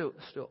footstool.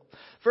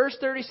 Verse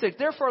 36,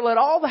 therefore let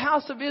all the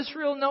house of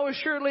Israel know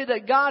assuredly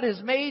that God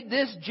has made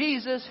this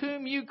Jesus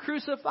whom you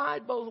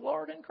crucified, both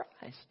Lord and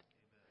Christ.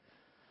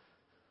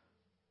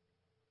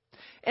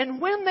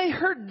 And when they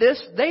heard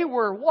this, they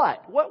were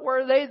what? What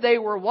were they? They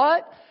were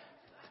what?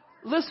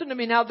 Listen to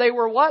me now. They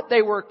were what?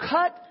 They were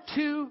cut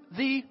to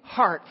the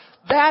heart.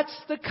 That's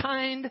the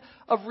kind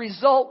of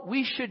result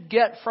we should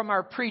get from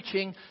our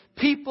preaching.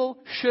 People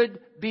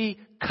should be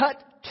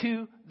cut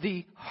to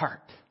the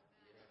heart.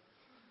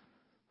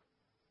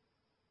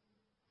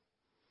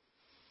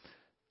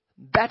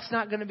 That's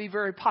not going to be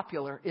very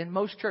popular in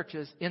most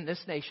churches in this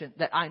nation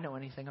that I know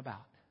anything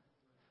about.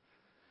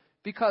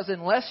 Because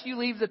unless you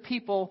leave the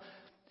people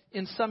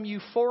in some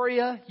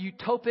euphoria,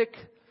 utopic,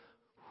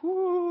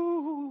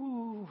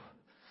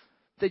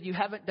 then you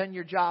haven't done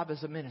your job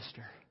as a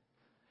minister.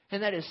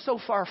 And that is so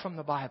far from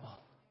the Bible.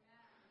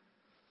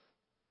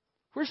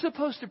 We're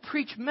supposed to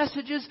preach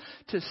messages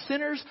to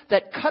sinners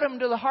that cut them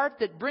to the heart,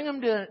 that bring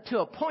them to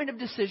a point of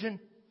decision.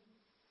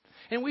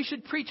 And we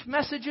should preach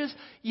messages.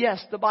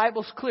 Yes, the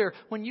Bible's clear.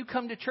 When you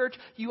come to church,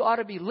 you ought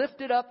to be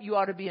lifted up. You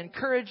ought to be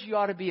encouraged. You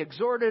ought to be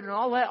exhorted and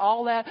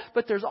all that.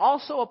 But there's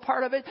also a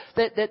part of it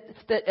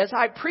that as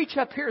I preach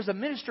up here, as a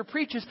minister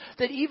preaches,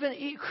 that even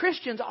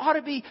Christians ought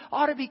to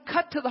be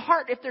cut to the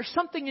heart if there's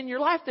something in your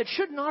life that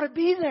shouldn't ought to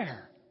be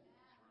there.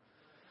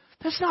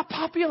 That's not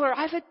popular.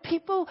 I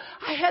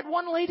had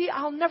one lady,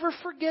 I'll never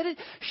forget it.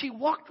 She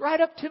walked right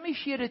up to me.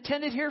 She had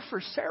attended here for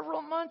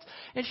several months.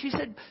 And she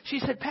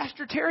said,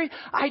 Pastor Terry,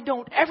 I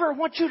don't ever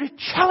want you to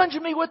challenge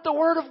me with the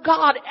Word of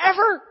God,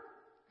 ever.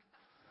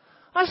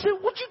 I said,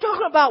 what you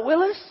talking about,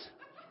 Willis?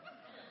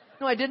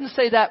 No, I didn't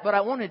say that, but I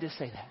wanted to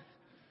say that.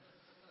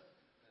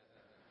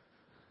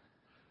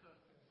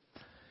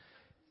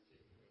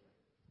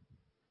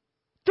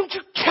 Don't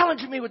you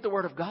challenge me with the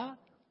Word of God.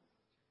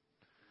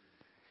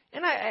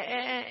 And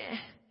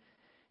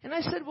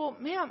I said, well,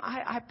 ma'am,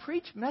 I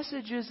preach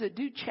messages that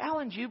do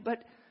challenge you,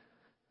 but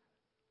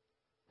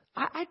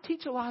I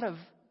teach a lot of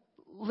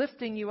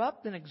lifting you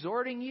up and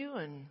exhorting you.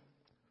 And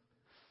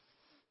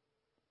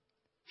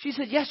she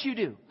said, yes, you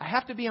do. I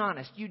have to be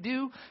honest. You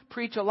do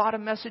preach a lot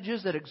of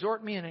messages that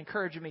exhort me and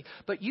encourage me,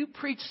 but you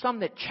preach some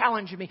that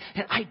challenge me,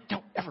 and I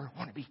don't ever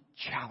want to be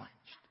challenged.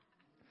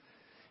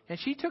 And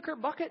she took her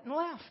bucket and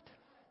left.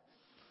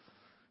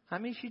 I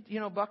mean, she,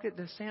 bucket,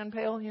 the sand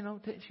pail,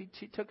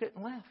 she took it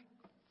and left.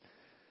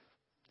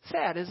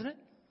 Sad, isn't it?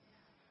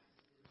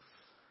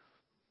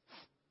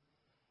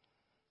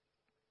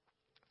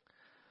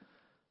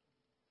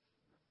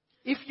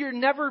 If you're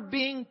never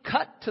being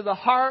cut to the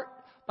heart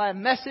by a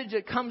message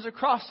that comes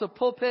across the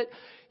pulpit,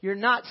 you're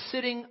not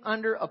sitting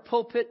under a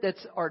pulpit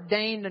that's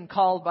ordained and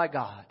called by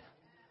God.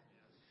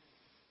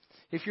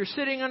 If you're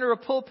sitting under a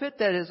pulpit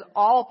that is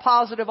all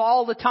positive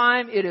all the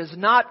time, it is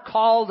not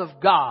called of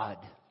God.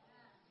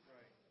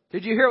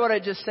 Did you hear what I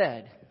just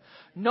said?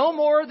 No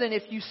more than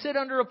if you sit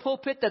under a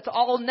pulpit that's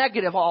all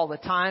negative all the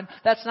time.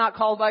 That's not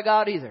called by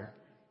God either.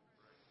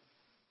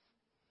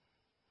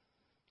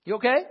 You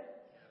okay?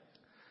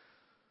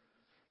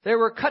 They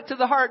were cut to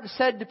the heart and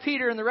said to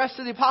Peter and the rest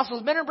of the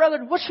apostles, men and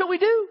brethren, what shall we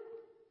do?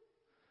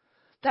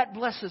 That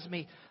blesses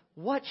me.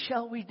 What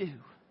shall we do?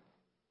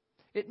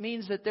 It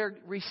means that they're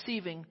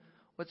receiving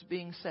what's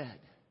being said.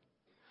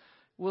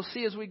 We'll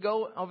see as we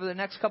go over the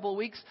next couple of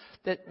weeks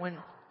that when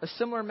a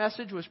similar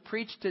message was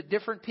preached to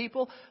different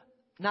people,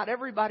 not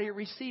everybody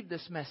received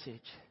this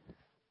message.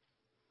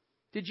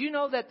 Did you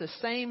know that the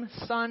same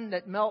sun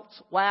that melts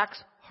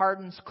wax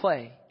hardens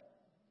clay?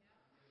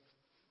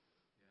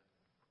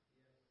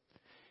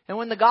 And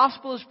when the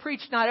gospel is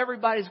preached, not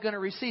everybody's going to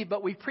receive,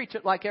 but we preach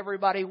it like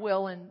everybody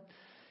will and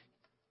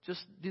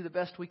just do the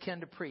best we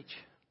can to preach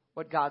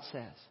what God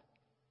says.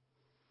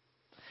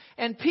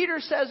 And Peter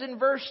says in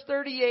verse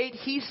 38,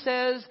 he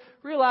says,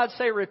 real loud,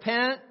 say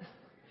repent.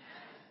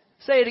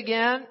 Say it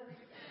again.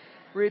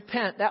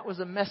 Repent. That was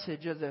a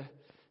message of the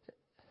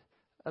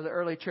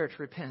early church.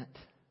 Repent.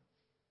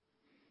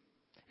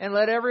 And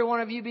let every one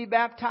of you be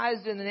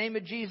baptized in the name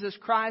of Jesus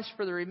Christ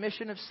for the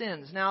remission of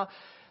sins. Now,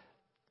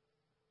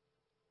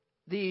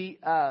 the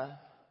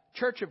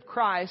Church of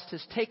Christ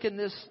has taken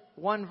this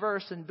one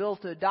verse and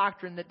built a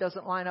doctrine that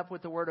doesn't line up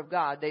with the Word of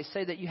God. They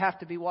say that you have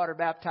to be water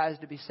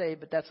baptized to be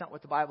saved, but that's not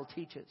what the Bible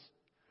teaches.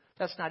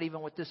 That's not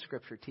even what this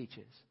Scripture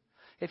teaches.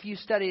 If you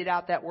study it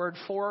out, that word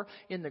for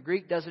in the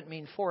Greek doesn't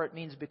mean for, it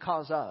means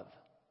because of.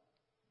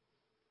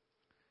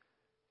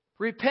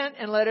 Repent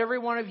and let every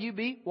one of you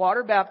be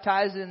water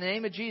baptized in the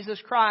name of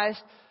Jesus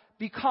Christ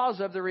because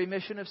of the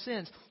remission of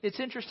sins. It's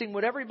interesting.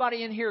 Would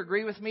everybody in here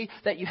agree with me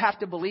that you have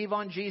to believe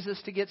on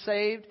Jesus to get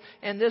saved?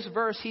 And this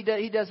verse, he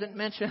doesn't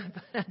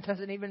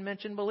even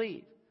mention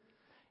believe.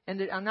 And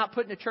I'm not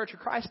putting the Church of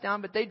Christ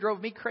down, but they drove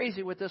me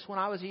crazy with this when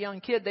I was a young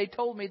kid. They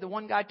told me, the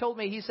one guy told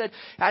me, he said,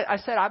 I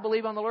said, I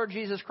believe on the Lord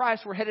Jesus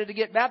Christ. We're headed to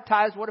get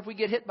baptized. What if we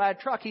get hit by a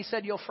truck? He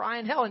said, you'll fry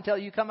in hell until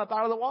you come up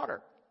out of the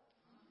water.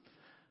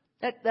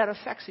 That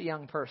affects a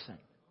young person.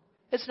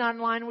 It's not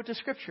in line with the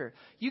Scripture.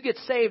 You get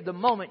saved the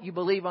moment you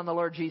believe on the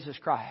Lord Jesus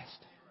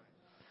Christ.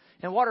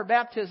 And water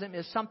baptism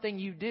is something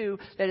you do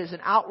that is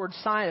an outward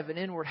sign of an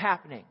inward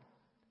happening.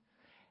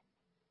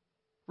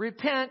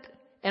 Repent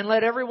and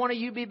let every one of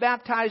you be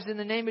baptized in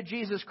the name of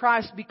Jesus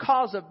Christ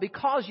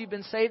because you've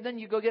been saved, then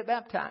you go get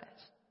baptized.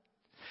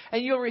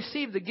 And you'll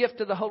receive the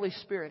gift of the Holy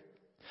Spirit.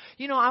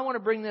 You know, I want to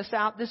bring this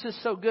out. This is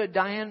so good.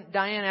 Diane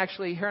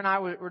actually, her and I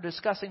were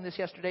discussing this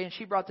yesterday, and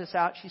she brought this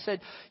out. She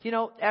said, you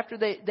know, after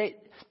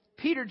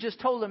Peter just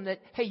told them that,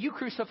 hey, you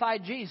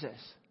crucified Jesus.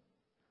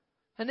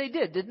 And they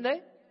did, didn't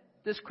they?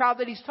 This crowd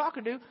that he's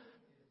talking to.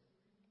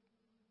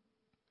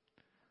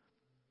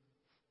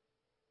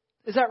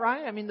 Is that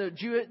right? I mean,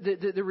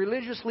 the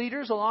religious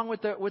leaders along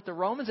with the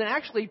Romans, and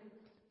actually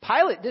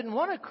Pilate didn't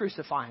want to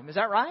crucify him. Is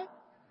that right?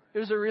 It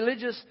was a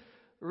religious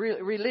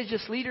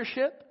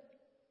leadership.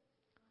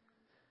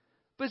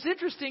 But it's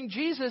interesting,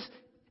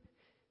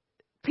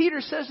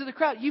 Peter says to the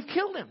crowd, "You've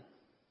killed him."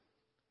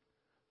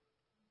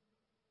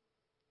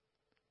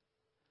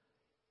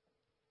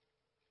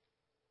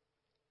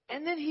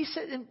 And then he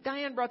said, and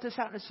Diane brought this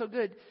out, and it's so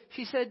good.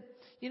 She said,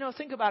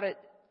 think about it.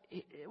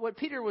 What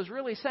Peter was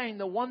really saying,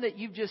 the one that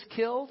you've just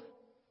killed,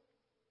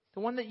 the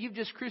one that you've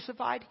just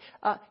crucified,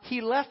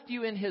 he left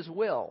you in his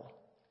will.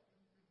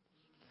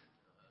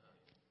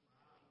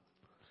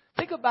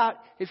 Think about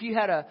if you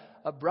had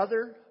a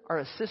brother or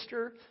a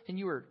sister and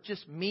you were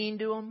just mean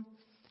to them,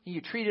 and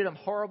you treated them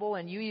horrible,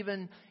 and you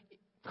even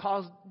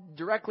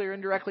directly or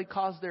indirectly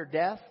caused their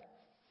death.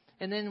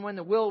 And then when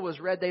the will was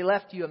read, they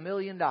left you $1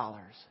 million.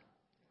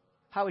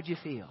 How would you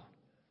feel?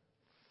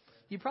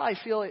 You'd probably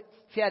feel, if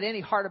you had any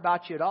heart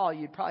about you at all,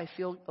 you'd probably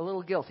feel a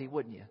little guilty,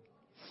 wouldn't you?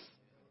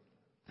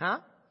 Huh?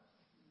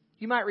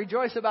 You might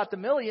rejoice about the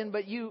 $1 million,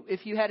 but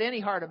if you had any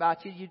heart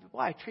about you,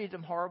 I treated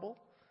them horrible.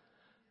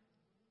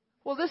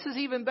 Well, this is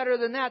even better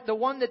than that. The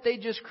one that they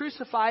just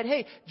crucified,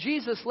 hey,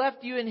 Jesus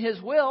left you in his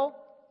will.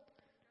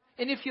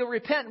 And if you'll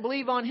repent and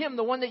believe on him,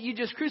 the one that you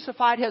just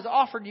crucified has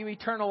offered you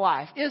eternal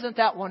life. Isn't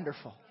that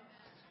wonderful?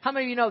 How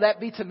many of you know that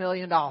beats $1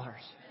 million?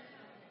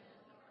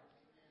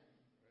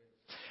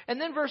 And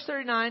then verse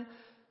 39,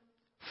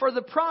 "For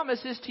the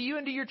promise is to you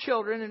and to your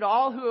children and to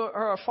all who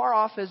are afar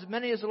off, as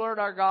many as the Lord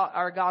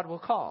our God will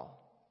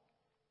call."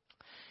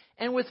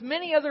 And with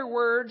many other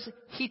words,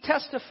 he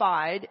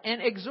testified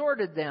and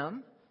exhorted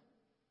them.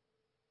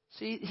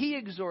 See, he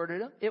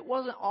exhorted them. It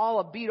wasn't all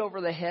a beat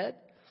over the head.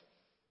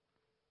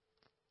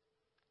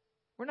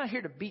 We're not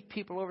here to beat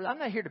people over the head. I'm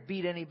not here to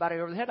beat anybody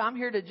over the head. I'm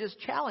here to just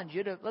challenge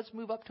you to let's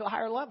move up to a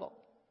higher level.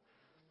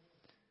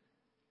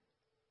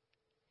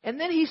 And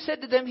then he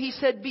said to them, he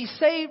said, "Be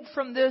saved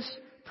from this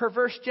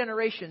perverse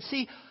generation."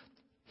 See,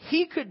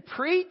 he could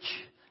preach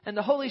and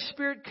the Holy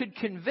Spirit could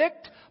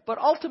convict, but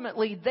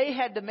ultimately they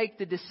had to make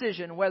the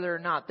decision whether or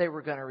not they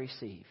were going to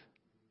receive.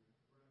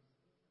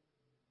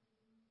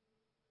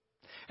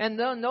 And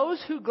then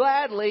those who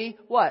gladly,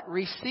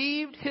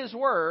 received his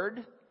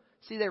word.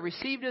 See, they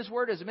received his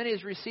word. As many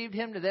as received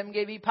him, to them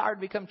gave he power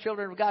to become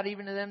children of God,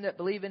 even to them that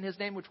believe in his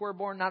name, which were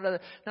born not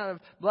of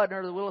blood, nor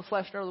of the will of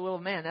flesh, nor of the will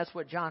of man. That's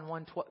what John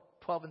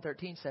 1:12 and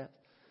 13 says.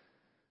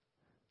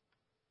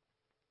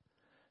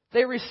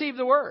 They received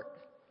the word.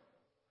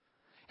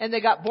 And they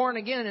got born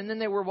again, and then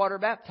they were water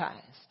baptized.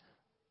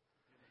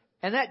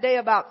 And that day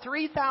about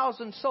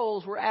 3,000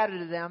 souls were added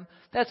to them.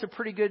 That's a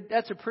pretty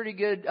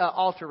good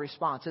altar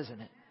response,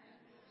 isn't it?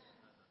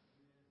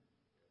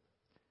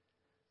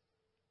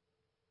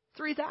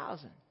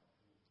 3,000.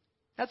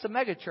 That's a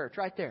mega church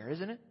right there,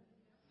 isn't it?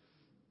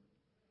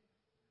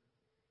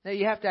 Now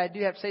I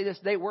do have to say this,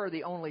 they were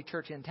the only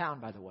church in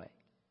town, by the way.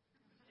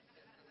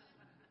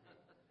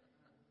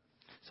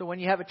 So when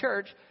you have a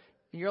church,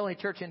 and you're only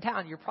church in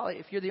town,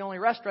 if you're the only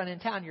restaurant in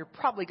town, you're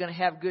probably going to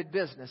have good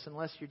business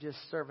unless you're just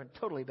serving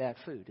totally bad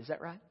food. Is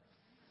that right?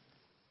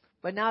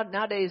 But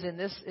nowadays in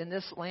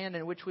this land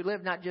in which we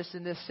live, not just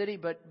in this city,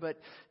 but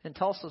in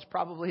Tulsa's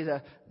probably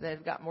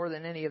they've got more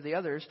than any of the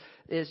others,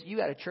 is you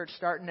got a church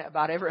starting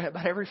about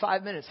every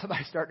 5 minutes.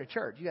 Somebody's starting a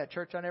church. You got a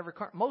church on every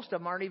corner. Most of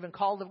them aren't even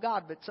called of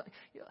God, but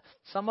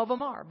some of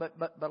them are. But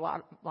a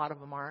lot of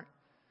them aren't.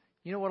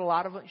 You know what a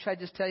lot of them? Should I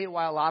just tell you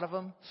why a lot of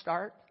them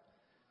start?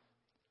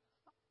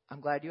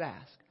 I'm glad you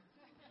asked.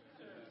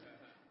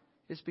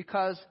 It's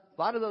because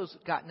a lot of those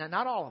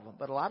not all of them,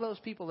 but a lot of those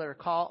people that are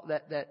called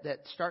that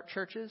start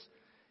churches,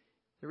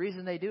 the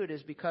reason they do it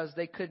is because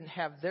they couldn't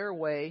have their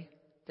way.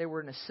 They're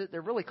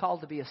really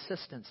called to be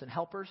assistants and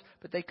helpers,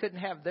 but they couldn't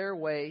have their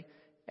way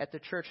at the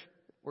church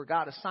where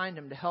God assigned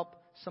them to help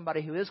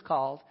somebody who is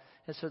called,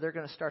 and so they're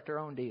going to start their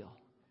own deal.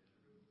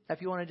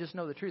 If you want to just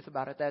know the truth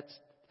about it,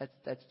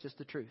 that's just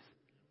the truth.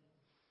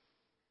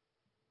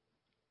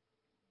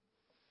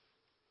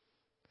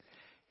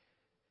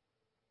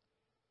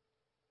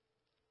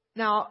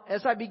 Now,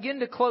 as I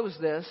begin to close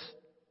this,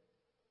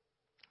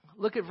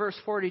 look at verse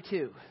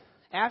 42.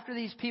 After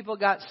these people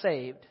got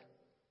saved,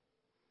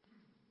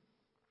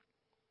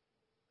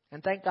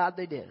 and thank God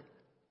they did,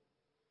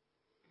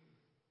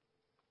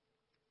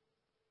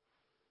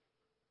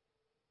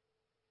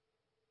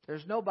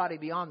 there's nobody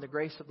beyond the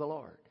grace of the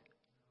Lord.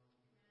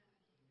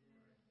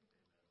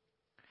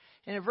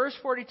 And in verse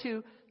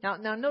 42,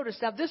 now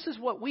notice, this is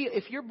what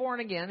if you're born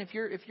again, if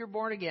you're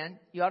born again,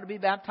 you ought to be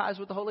baptized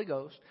with the Holy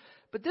Ghost.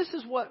 But this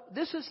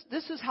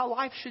is how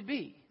life should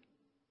be.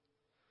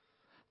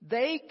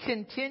 They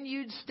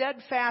continued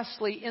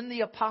steadfastly in the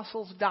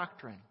apostles'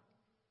 doctrine.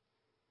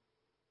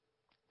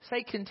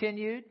 Say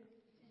continued.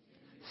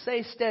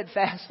 Say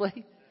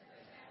steadfastly.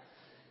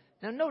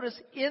 Now notice,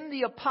 in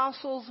the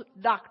apostles'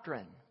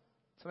 doctrine.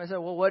 Somebody said,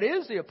 well, what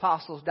is the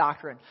apostles'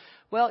 doctrine?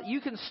 Well, you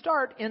can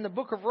start in the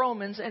book of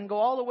Romans and go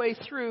all the way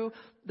through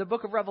the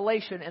book of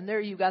Revelation, and there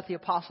you got the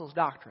apostles'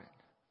 doctrine.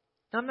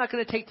 Now, I'm not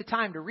going to take the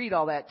time to read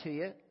all that to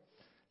you.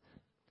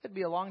 It'd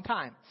be a long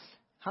time.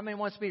 How many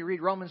wants me to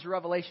read Romans to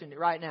Revelation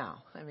right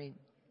now? I mean,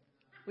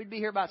 we'd be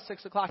here about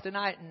 6 o'clock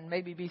tonight and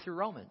maybe be through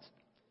Romans.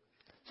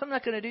 So I'm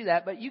not going to do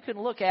that, but you ought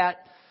to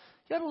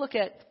look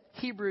at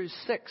Hebrews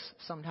 6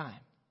 sometime.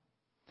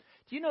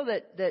 Do you know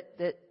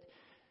that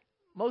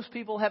most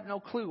people have no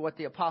clue what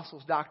the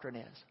apostles' doctrine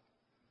is?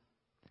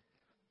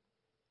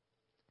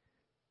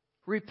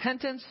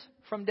 Repentance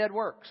from dead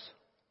works.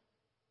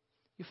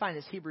 You find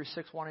this Hebrews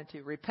 6, 1 and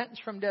 2. Repentance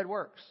from dead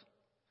works.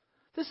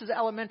 This is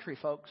elementary,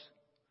 folks.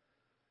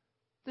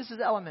 This is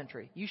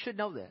elementary. You should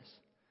know this.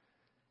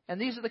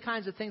 And these are the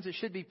kinds of things that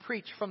should be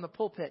preached from the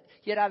pulpit.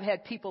 Yet I've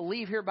had people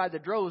leave here by the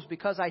droves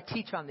because I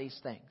teach on these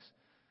things.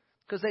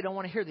 Because they don't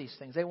want to hear these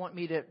things. They want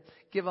me to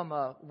give them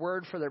a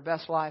word for their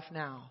best life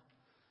now.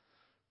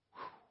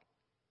 Whew.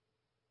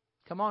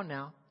 Come on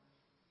now.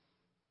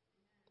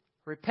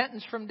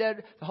 Repentance from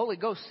dead. The Holy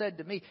Ghost said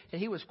to me, and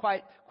he was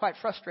quite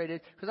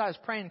frustrated because I was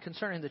praying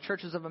concerning the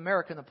churches of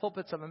America and the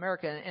pulpits of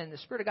America. And the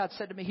Spirit of God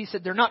said to me, he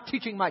said, they're not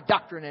teaching my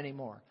doctrine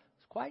anymore.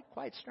 It's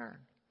quite stern.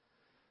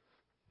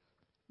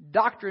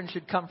 Doctrine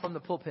should come from the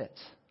pulpits.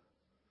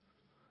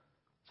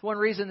 It's one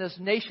reason this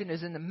nation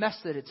is in the mess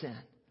that it's in.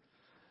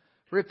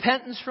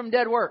 Repentance from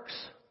dead works.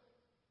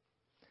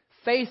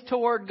 Faith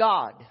toward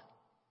God.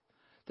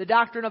 The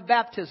doctrine of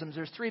baptisms.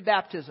 There's 3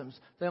 baptisms.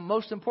 The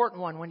most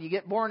important one, when you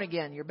get born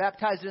again, you're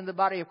baptized into the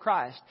body of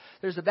Christ.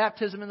 There's the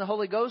baptism in the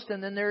Holy Ghost,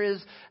 and then there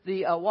is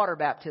the water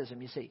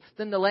baptism, you see.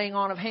 Then the laying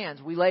on of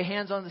hands. We lay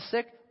hands on the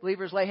sick.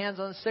 Believers lay hands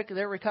on the sick, and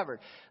they're recovered.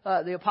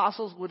 The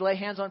apostles would lay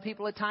hands on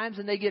people at times,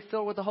 and they get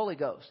filled with the Holy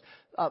Ghost.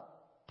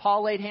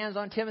 Paul laid hands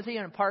on Timothy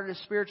and imparted a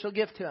spiritual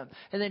gift to him.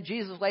 And then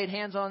Jesus laid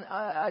hands on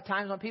at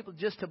times on people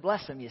just to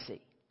bless them, you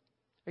see.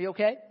 Are you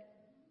okay?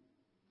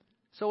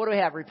 So what do we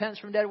have? Repentance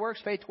from dead works,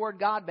 faith toward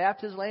God,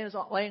 baptism,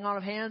 laying on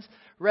of hands,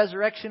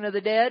 resurrection of the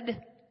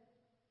dead,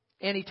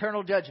 and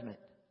eternal judgment.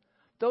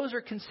 Those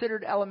are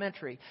considered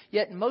elementary.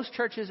 Yet in most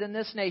churches in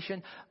this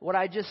nation, what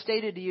I just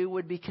stated to you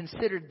would be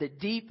considered the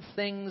deep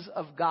things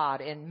of God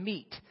and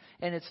meat.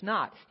 And it's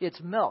not. It's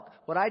milk.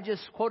 What I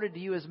just quoted to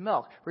you is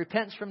milk.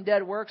 Repentance from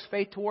dead works,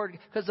 faith toward...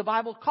 Because the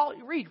Bible,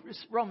 read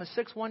Romans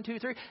 6, 1, 2,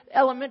 3.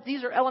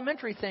 These are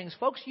elementary things,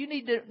 folks. You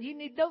need to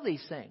know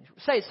these things.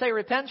 Say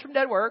repentance from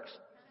dead works,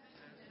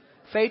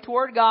 faith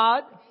toward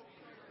God,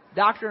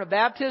 doctrine of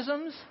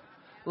baptisms,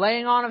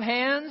 laying on of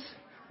hands,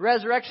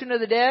 resurrection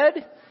of the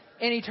dead,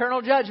 and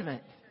eternal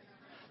judgment.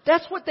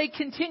 That's what they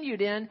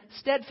continued in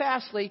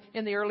steadfastly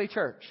in the early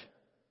church.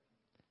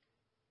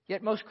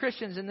 Yet most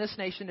Christians in this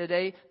nation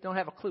today don't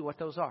have a clue what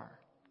those are.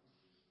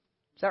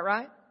 Is that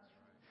right?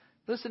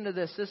 Listen to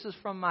this. This is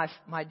from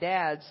my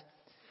dad's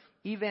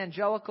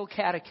evangelical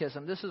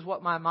catechism. This is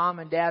what my mom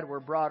and dad were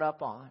brought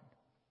up on.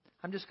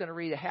 I'm just going to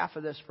read a half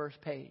of this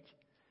first page.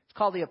 It's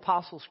called the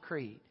Apostles'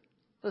 Creed.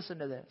 Listen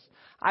to this.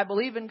 I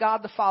believe in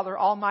God the Father,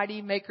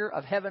 Almighty, maker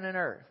of heaven and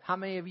earth. How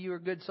many of you are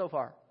good so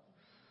far?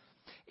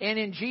 And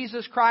in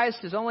Jesus Christ,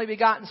 His only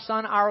begotten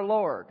Son, our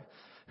Lord,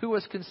 who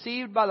was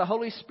conceived by the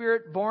Holy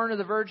Spirit, born of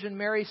the Virgin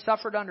Mary,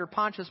 suffered under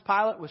Pontius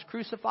Pilate, was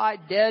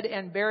crucified, dead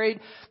and buried,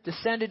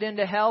 descended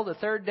into hell. The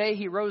third day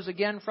He rose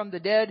again from the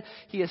dead.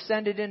 He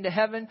ascended into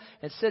heaven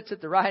and sits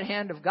at the right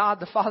hand of God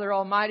the Father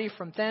Almighty.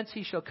 From thence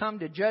He shall come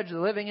to judge the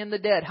living and the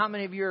dead. How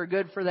many of you are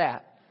good for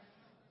that?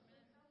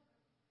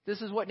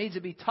 This is what needs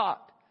to be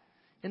taught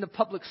in the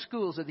public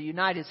schools of the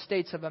United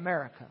States of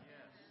America.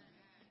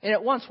 And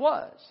it once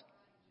was.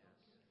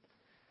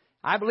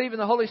 I believe in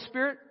the Holy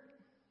Spirit,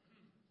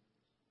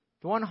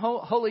 the one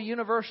holy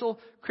universal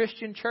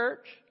Christian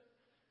church.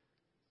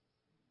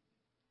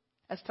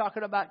 That's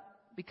talking about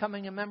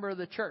becoming a member of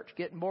the church,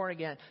 getting born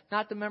again.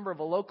 Not the member of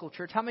a local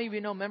church. How many of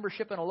you know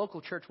membership in a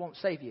local church won't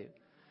save you?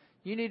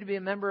 You need to be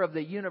a member of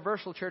the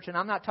universal church. And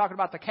I'm not talking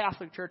about the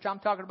Catholic Church. I'm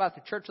talking about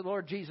the Church of the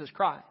Lord Jesus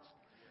Christ.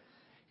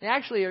 And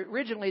actually,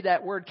 originally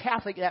that word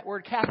Catholic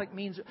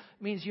means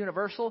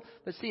universal.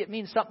 But see, it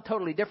means something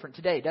totally different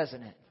today,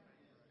 doesn't it?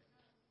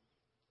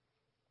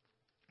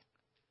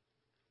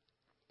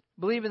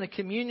 Believe in the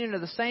communion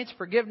of the saints,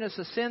 forgiveness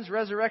of sins,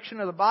 resurrection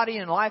of the body,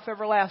 and life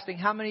everlasting.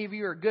 How many of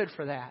you are good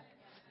for that?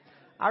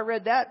 I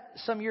read that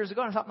some years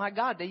ago and I thought, my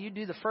God, you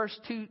do the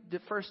first two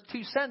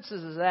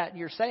sentences of that and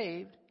you're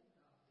saved.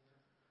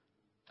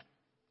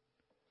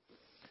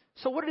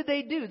 So what did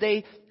they do?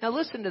 Now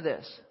listen to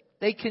this.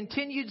 They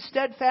continued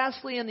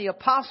steadfastly in the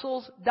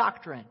apostles'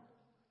 doctrine,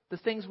 the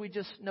things we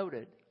just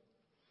noted.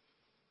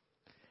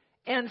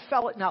 And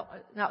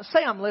now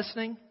say I'm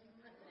listening.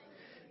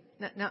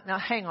 Now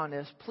hang on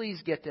this.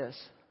 Please get this.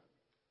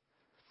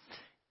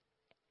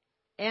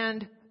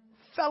 And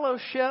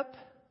fellowship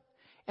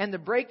and the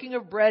breaking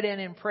of bread and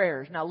in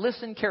prayers. Now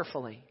listen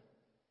carefully.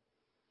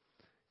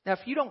 Now if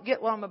you don't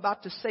get what I'm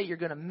about to say, you're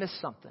going to miss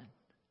something.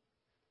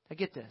 Now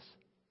get this.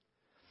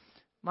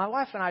 My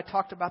wife and I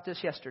talked about this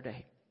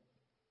yesterday.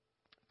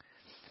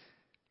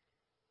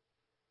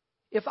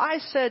 If I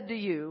said to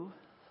you,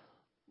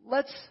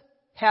 let's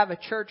have a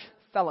church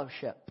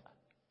fellowship,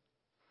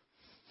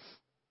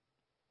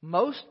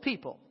 most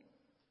people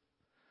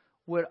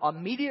would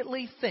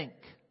immediately think,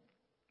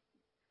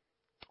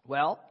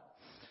 well,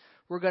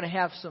 We're going to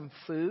have some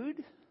food.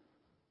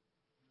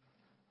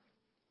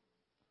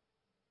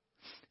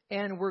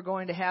 And we're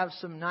going to have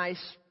some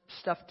nice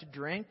stuff to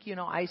drink,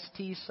 iced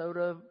tea,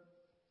 soda,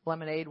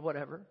 lemonade,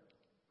 whatever.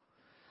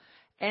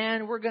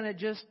 And we're going to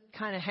just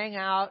kind of hang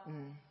out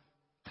and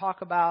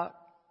talk about,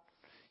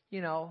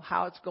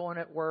 how it's going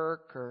at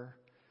work, or,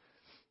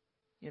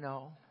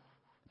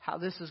 how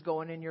this is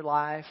going in your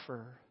life,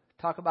 or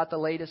talk about the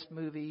latest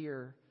movie,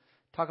 or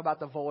talk about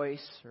The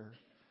Voice.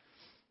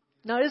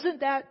 Now, isn't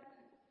that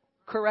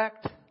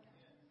correct?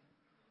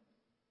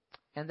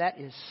 And that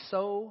is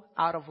so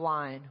out of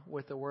line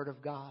with the Word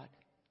of God.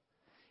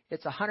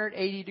 It's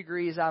 180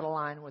 degrees out of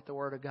line with the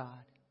Word of God.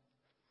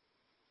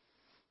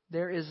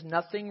 There is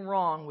nothing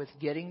wrong with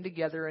getting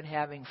together and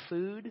having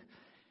food.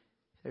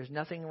 There's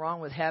nothing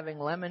wrong with having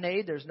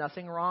lemonade. There's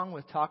nothing wrong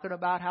with talking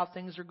about how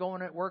things are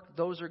going at work.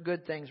 Those are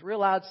good things.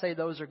 Real loud, say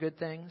those are good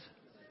things.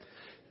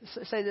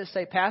 Say this,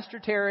 say, Pastor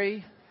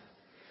Terry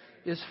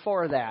is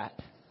for that.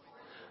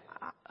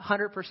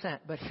 100%.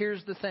 But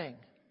here's the thing.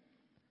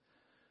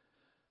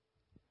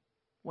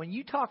 When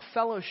you talk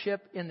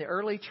fellowship in the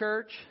early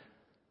church,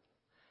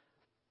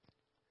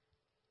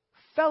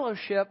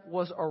 fellowship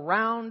was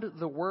around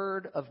the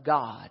Word of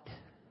God.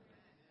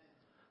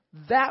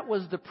 That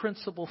was the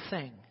principal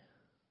thing.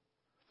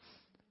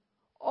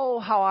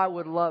 Oh, how I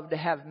would love to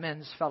have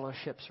men's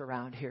fellowships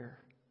around here.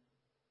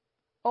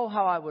 Oh,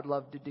 how I would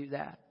love to do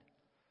that.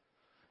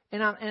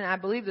 And I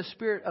believe the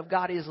Spirit of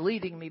God is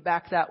leading me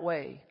back that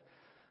way.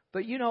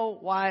 But you know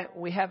why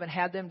we haven't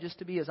had them, just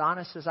to be as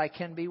honest as I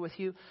can be with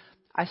you?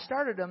 I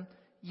started them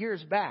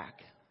years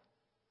back.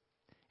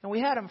 And we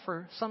had them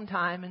for some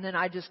time, and then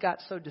I just got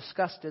so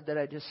disgusted that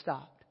I just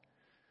stopped.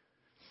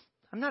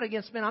 I'm not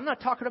against men. I'm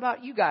not talking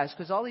about you guys,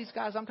 because all these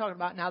guys I'm talking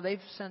about now, they've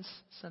since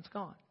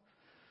gone.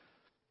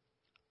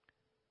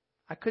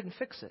 I couldn't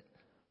fix it.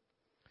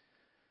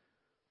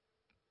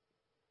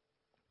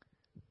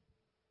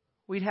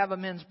 We'd have a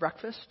men's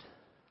breakfast,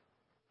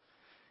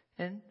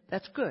 and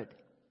that's good.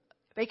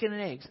 Bacon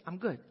and eggs, I'm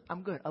good.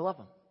 I love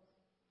them.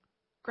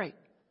 Great.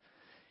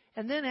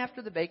 And then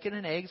after the bacon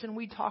and eggs, and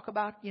we talk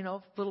about,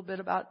 a little bit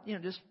about,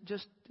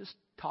 just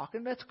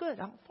talking. That's good.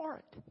 I'm for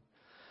it.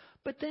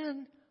 But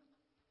then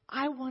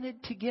I wanted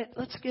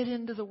let's get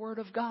into the Word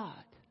of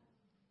God.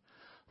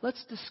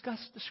 Let's discuss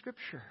the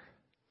Scripture.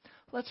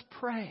 Let's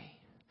pray.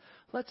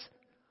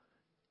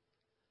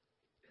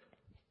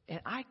 And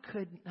I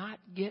could not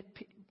get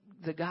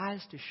the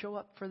guys to show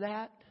up for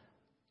that.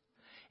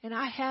 And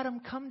I had them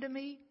come to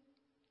me,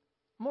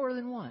 more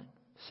than one,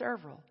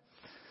 several.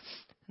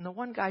 And the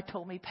one guy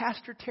told me,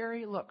 Pastor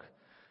Terry, look,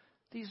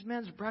 these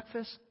men's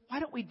breakfasts, why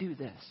don't we do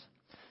this?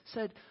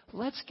 Said,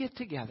 let's get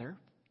together.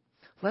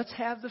 Let's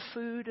have the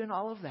food and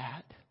all of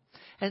that.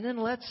 And then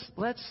let's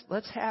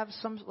have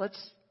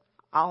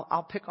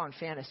I'll pick on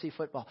fantasy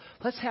football.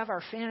 Let's have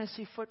our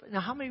fantasy football. Now,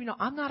 how many of you know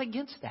I'm not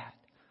against that?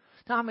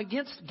 Now, I'm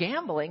against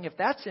gambling if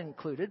that's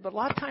included, but a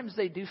lot of times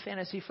they do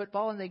fantasy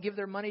football and they give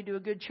their money to a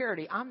good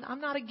charity. I'm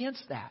not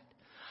against that.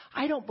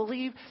 I don't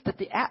believe that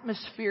the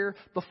atmosphere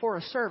before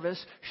a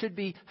service should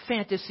be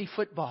fantasy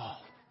football.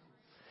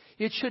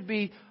 It should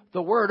be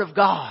the Word of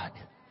God.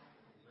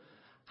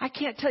 I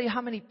can't tell you how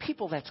many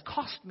people that's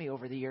cost me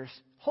over the years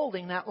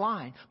holding that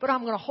line, but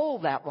I'm going to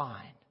hold that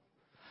line.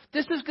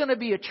 This is going to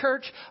be a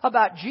church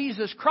about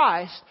Jesus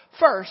Christ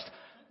first.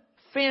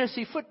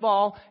 Fantasy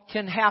football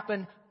can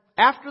happen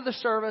after the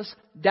service,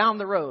 down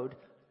the road.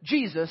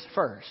 Jesus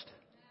first.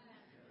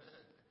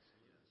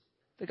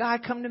 The guy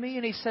come to me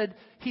and he said,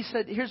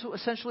 here's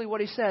essentially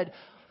what he said.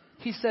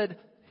 He said,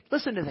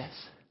 listen to this.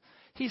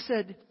 He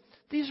said,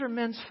 these are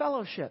men's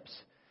fellowships.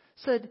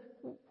 Said,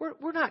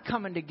 we're not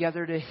coming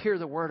together to hear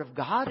the Word of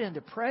God and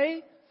to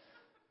pray.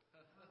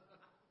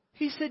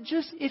 He said,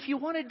 if you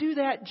want to do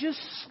that, just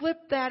slip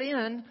that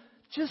in.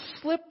 Just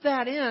slip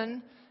that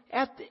in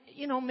at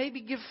maybe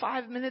give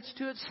 5 minutes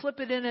to it, slip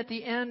it in at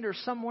the end or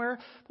somewhere.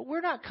 But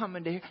we're not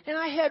coming to hear. And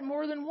I had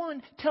more than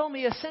one tell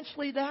me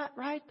essentially that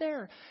right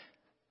there.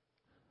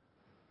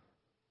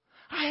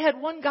 I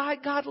had one guy,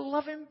 God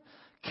love him,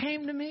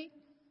 came to me.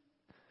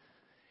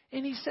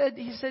 And he said,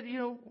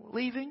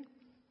 leaving.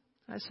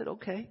 I said,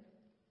 okay.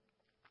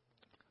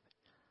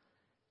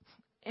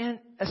 And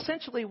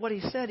essentially what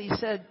he said,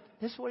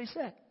 this is what he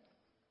said.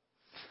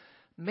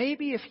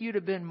 Maybe if you'd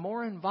have been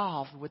more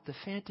involved with the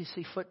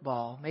fantasy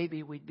football,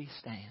 maybe we'd be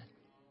staying.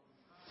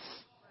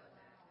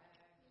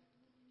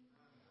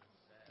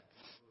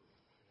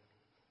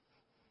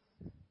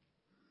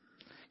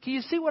 Can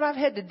you see what I've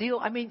had to deal?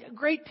 I mean,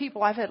 great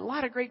people. I've had a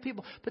lot of great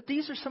people. But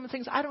these are some of the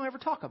things I don't ever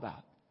talk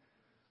about.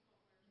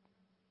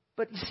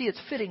 But you see, it's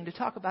fitting to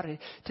talk about it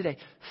today.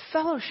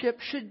 Fellowship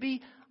should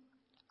be,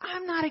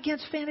 I'm not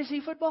against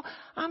fantasy football.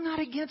 I'm not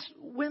against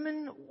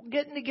women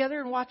getting together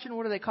and watching,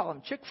 what do they call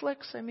them, chick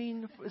flicks? I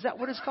mean, is that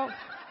what it's called?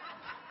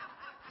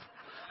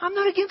 I'm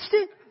not against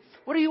it.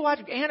 What do you watch,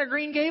 Anna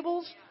Green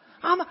Gables?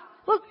 I'm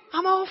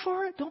all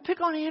for it. Don't pick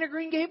on Anna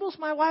Green Gables.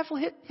 My wife will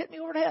hit me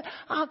over the head.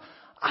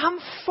 I'm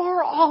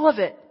for all of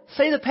it.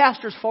 Say the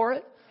pastor's for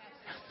it.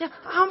 Yeah,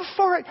 I'm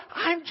for it.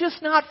 I'm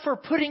just not for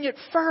putting it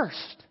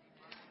first.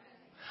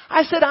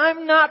 I said,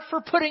 I'm not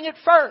for putting it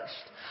first.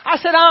 I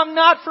said, I'm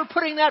not for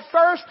putting that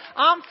first.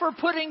 I'm for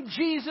putting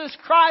Jesus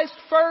Christ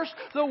first,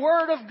 the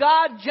Word of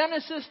God,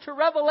 Genesis to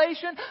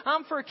Revelation.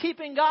 I'm for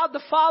keeping God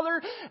the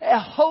Father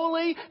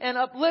holy and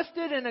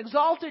uplifted and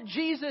exalted.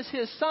 Jesus,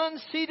 His Son,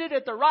 seated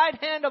at the right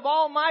hand of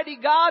Almighty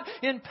God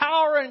in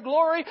power and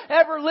glory,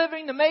 ever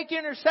living to make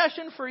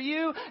intercession for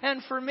you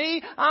and for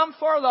me. I'm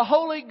for the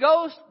Holy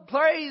Ghost.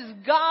 Praise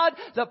God.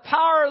 The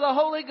power of the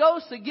Holy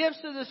Ghost, the gifts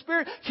of the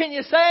Spirit. Can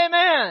you say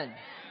amen?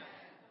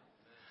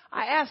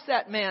 I asked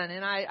that man,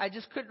 and I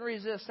just couldn't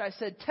resist. I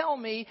said, tell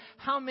me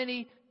how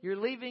many you're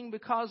leaving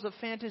because of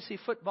fantasy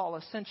football,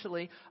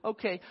 essentially.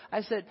 Okay.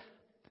 I said,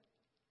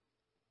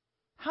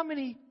 how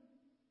many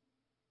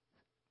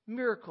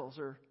miracles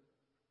or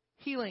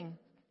healing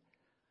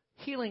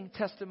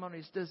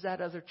testimonies does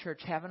that other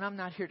church have? And I'm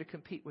not here to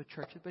compete with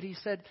churches, but he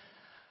said,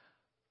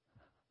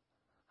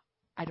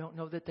 I don't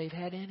know that they've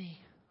had any.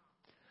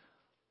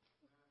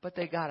 But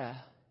they got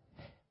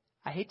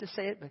I hate to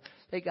say it, but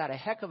they got a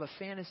heck of a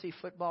fantasy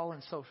football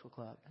and social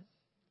club.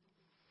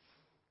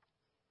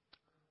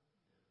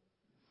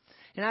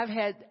 And I've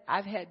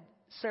had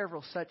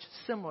several such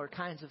similar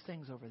kinds of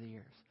things over the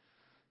years.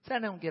 So I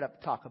don't get up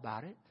to talk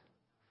about it.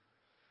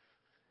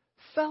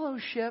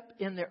 Fellowship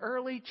in the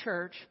early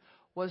church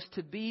was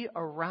to be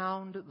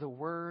around the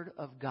Word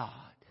of God.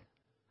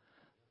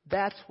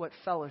 That's what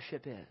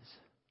fellowship is.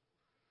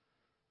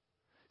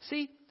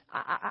 See,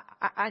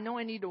 I know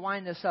I need to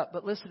wind this up,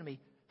 but listen to me.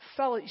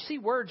 You see,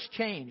 words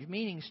change,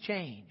 meanings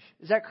change.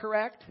 Is that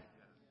correct?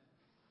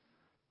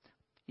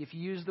 If you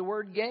use the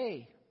word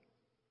gay,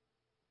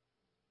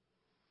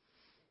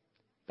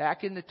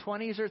 back in the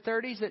 20s or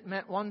 30s, it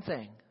meant one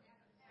thing.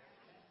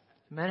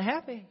 It meant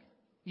happy.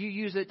 You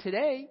use it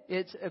today,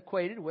 it's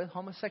equated with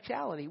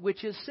homosexuality,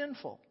 which is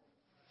sinful.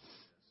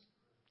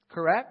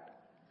 Correct?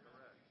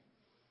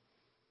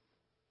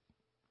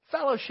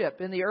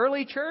 Fellowship. In the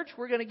early church,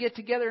 we're going to get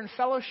together in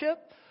fellowship.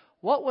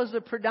 What was the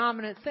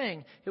predominant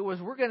thing? It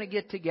was we're going to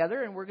get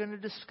together and we're going to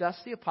discuss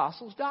the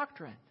apostles'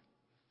 doctrine.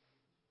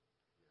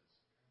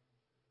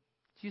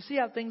 Do you see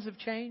how things have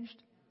changed?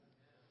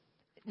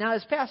 Now,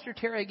 is Pastor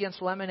Terry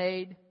against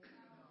lemonade?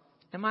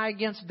 Am I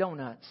against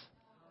donuts?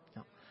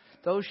 No.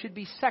 Those should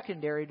be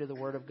secondary to the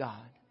Word of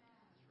God.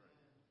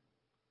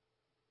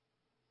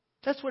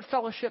 That's what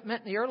fellowship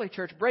meant in the early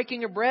church.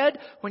 Breaking of bread.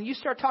 When you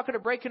start talking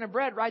of breaking of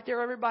bread, right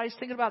there everybody's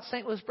thinking about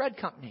St. Louis Bread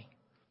Company.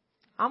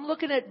 I'm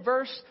looking at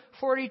verse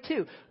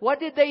 42.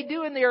 What did they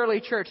do in the early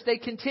church? They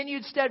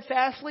continued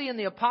steadfastly in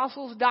the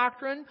apostles'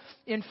 doctrine,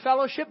 in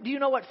fellowship. Do you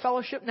know what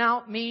fellowship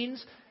now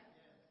means?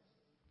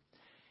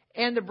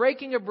 And the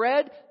breaking of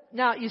bread.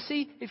 Now, you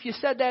see, if you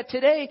said that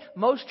today,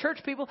 most church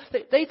people,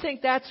 they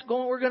think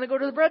we're going to go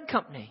to the bread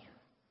company.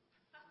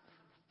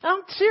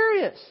 I'm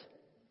serious.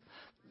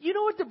 You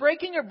know what the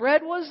breaking of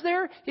bread was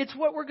there? It's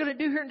what we're going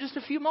to do here in just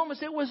a few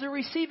moments. It was the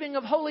receiving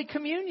of Holy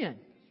Communion.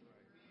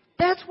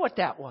 That's what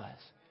that was.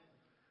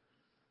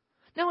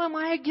 Now, am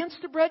I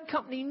against the bread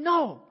company?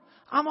 No.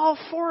 I'm all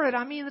for it.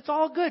 I mean, it's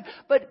all good.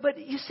 But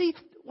you see,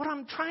 what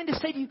I'm trying to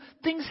say to you,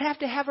 things have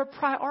to have a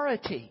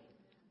priority.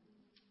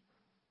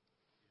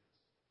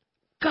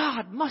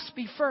 God must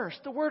be first.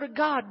 The Word of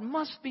God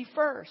must be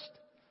first.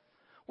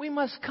 We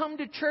must come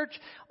to church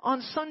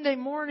on Sunday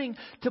morning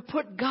to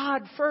put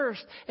God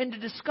first and to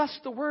discuss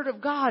the Word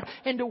of God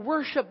and to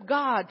worship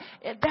God.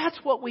 And that's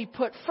what we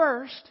put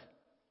first.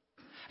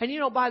 And you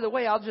know, by the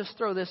way, I'll just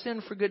throw this in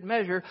for good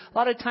measure. A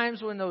lot of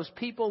times when those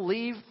people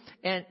leave,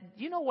 and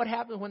you know what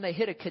happens when they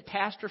hit a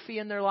catastrophe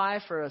in their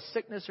life or a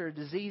sickness or a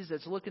disease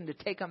that's looking to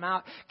take them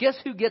out? Guess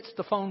who gets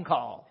the phone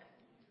call?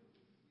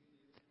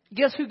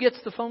 Guess who gets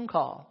the phone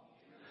call?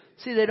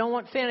 See, they don't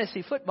want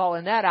fantasy football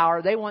in that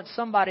hour. They want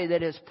somebody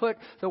that has put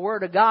the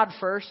Word of God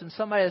first and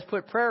somebody that's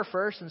put prayer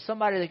first and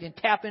somebody that can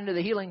tap into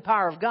the healing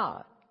power of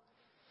God.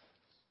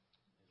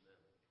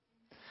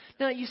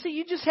 Now, you see,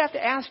 you just have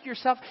to ask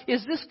yourself,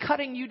 is this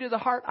cutting you to the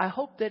heart? I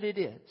hope that it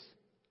is.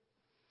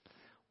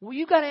 Well,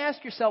 you've got to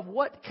ask yourself,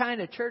 what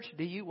kind of church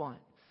do you want?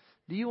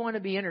 Do you want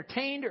to be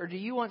entertained or do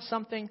you want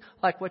something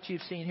like what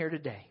you've seen here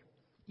today?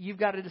 You've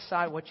got to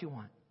decide what you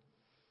want.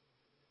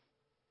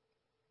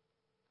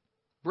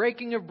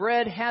 Breaking of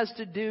bread has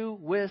to do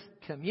with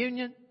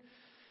communion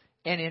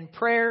and in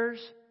prayers.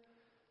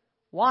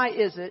 Why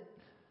is it?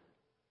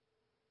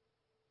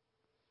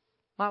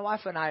 My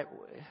wife and I,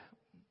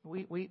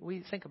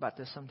 we think about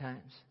this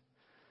sometimes.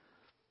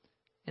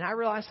 And I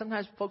realize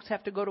sometimes folks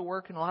have to go to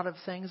work and a lot of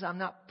things. I'm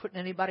not putting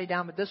anybody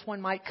down, but this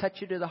one might cut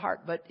you to the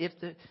heart. But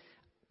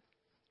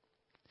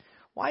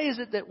why is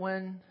it that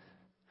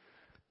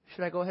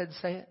should I go ahead and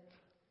say it?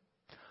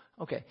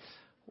 Okay.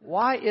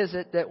 Why is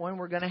it that when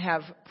we're going to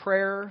have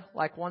prayer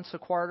like once a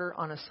quarter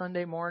on a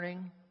Sunday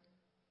morning,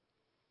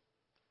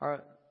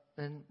 or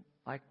then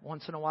like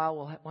once in a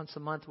while, once a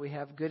month we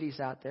have goodies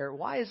out there?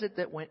 Why is it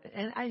that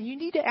and you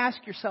need to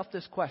ask yourself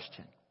this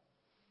question.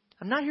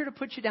 I'm not here to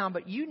put you down,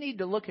 but you need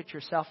to look at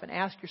yourself and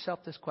ask yourself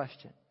this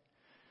question.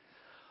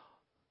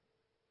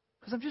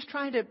 Because I'm just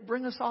trying to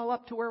bring us all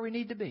up to where we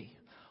need to be.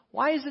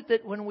 Why is it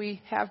that when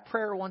we have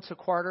prayer once a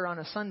quarter on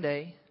a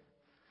Sunday,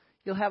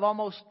 You'll have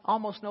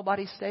almost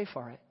nobody stay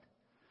for it.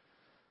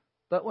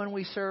 But when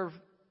we serve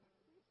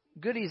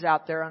goodies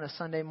out there on a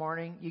Sunday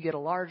morning, you get a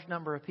large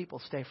number of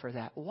people stay for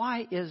that.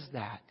 Why is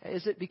that?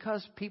 Is it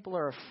because people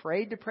are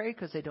afraid to pray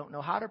because they don't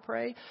know how to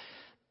pray?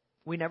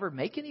 We never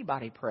make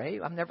anybody pray.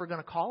 I'm never going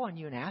to call on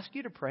you and ask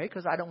you to pray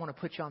because I don't want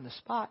to put you on the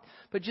spot.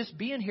 But just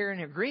being here in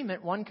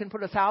agreement, one can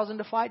put 1,000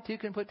 to flight, two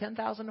can put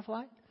 10,000 to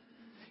flight.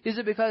 Is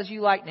it because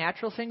you like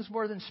natural things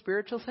more than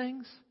spiritual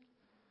things?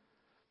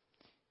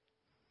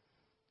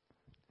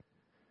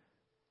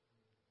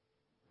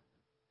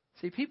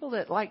 See, people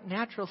that like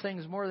natural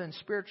things more than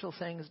spiritual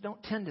things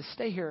don't tend to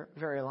stay here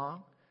very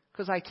long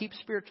because I keep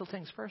spiritual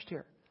things first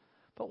here.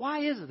 But why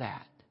is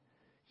that?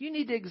 You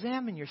need to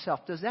examine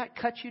yourself. Does that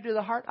cut you to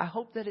the heart? I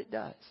hope that it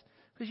does,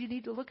 because you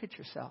need to look at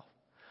yourself.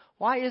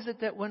 Why is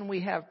it that when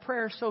we have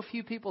prayer, so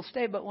few people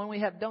stay, but when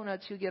we have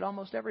donuts, you get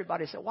almost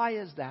everybody? So why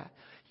is that?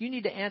 You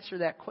need to answer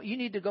that. You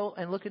need to go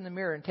and look in the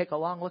mirror and take a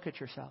long look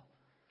at yourself.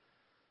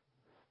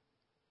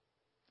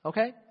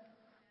 Okay?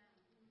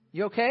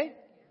 You okay?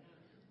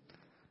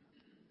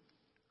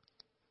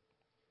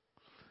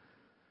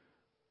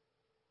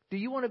 Do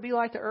you want to be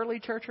like the early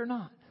church or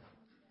not?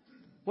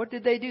 What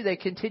did they do? They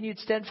continued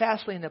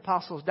steadfastly in the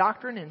apostles'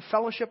 doctrine and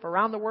fellowship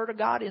around the Word of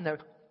God, in the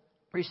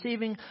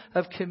receiving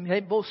of in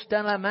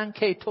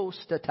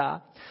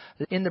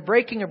the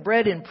breaking of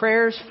bread and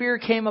prayers. Fear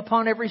came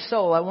upon every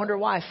soul. I wonder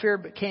why fear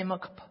came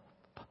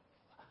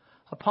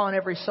upon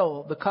every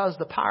soul. Because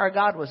the power of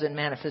God was in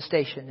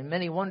manifestation, and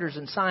many wonders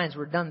and signs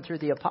were done through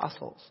the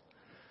apostles.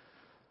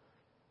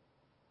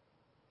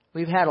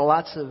 We've had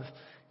lots of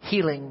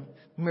healing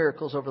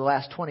miracles over the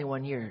last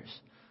 21 years.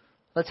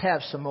 Let's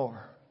have some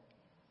more.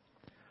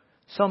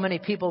 So many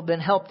people have been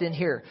helped in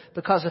here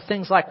because of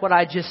things like what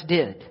I just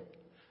did.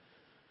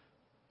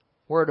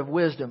 Word of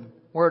wisdom,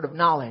 word of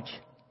knowledge,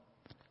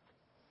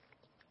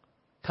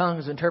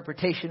 tongues,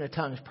 interpretation of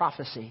tongues,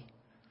 prophecy.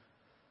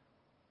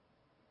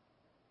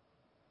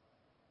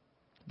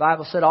 The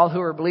Bible said all who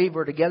were believed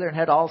were together and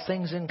had all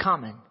things in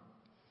common.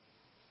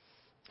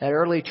 That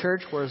early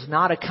church was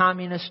not a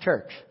communist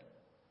church.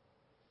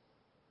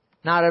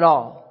 Not at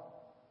all.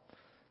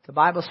 The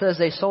Bible says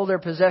they sold their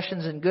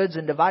possessions and goods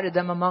and divided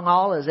them among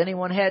all as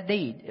anyone had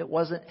need.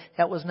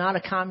 That was not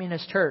a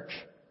communist church.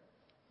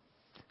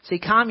 See,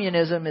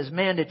 communism is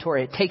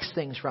mandatory. It takes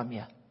things from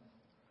you.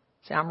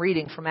 See, I'm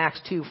reading from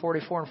Acts 2,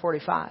 44 and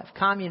 45.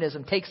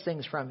 Communism takes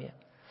things from you.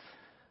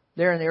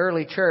 There in the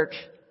early church,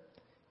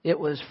 it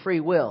was free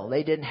will.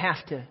 They didn't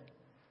have to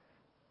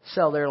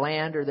sell their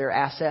land or their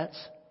assets.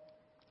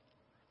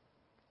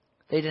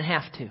 They didn't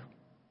have to.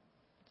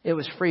 It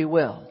was free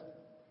will.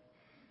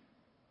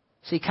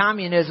 See,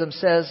 communism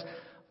says,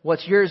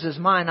 what's yours is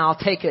mine, I'll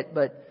take it.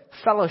 But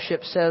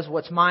fellowship says,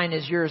 what's mine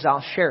is yours,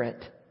 I'll share it.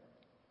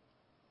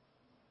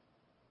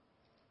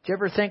 Did you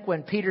ever think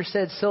when Peter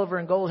said, silver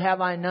and gold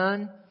have I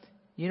none?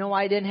 You know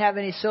why he didn't have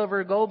any silver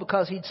or gold?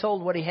 Because he'd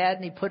sold what he had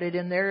and he put it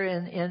in there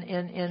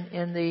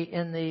in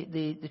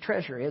the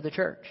treasury of the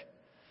church.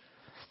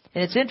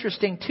 And it's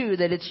interesting too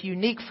that it's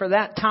unique for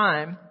that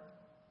time.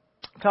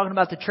 I'm talking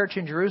about the church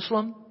in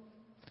Jerusalem.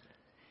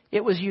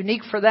 It was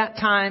unique for that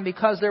time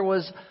because there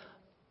was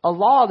a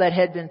law that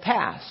had been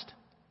passed.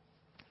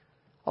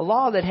 A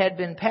law that had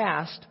been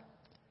passed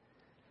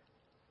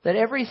that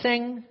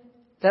everything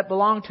that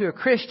belonged to a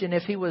Christian,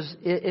 if he was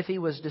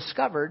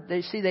discovered,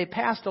 they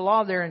passed a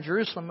law there in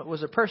Jerusalem. It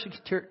was a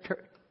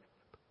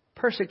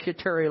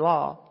persecutory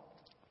law.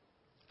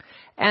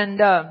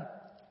 And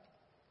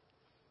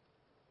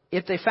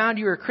if they found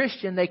you were a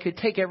Christian, they could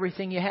take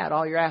everything you had,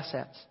 all your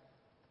assets.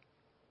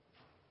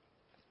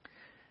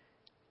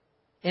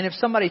 And if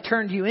somebody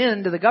turned you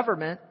in to the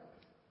government,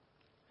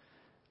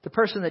 the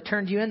person that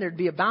turned you in, there'd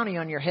be a bounty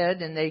on your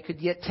head and they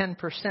could get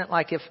 10%.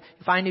 Like if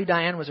I knew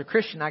Diane was a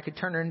Christian, I could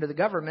turn her into the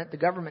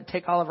government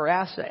take all of her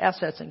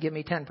assets and give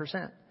me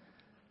 10%.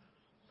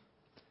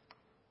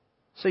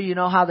 So you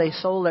know how they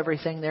sold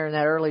everything there in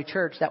that early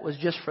church. That was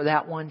just for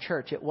that one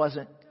church. It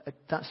wasn't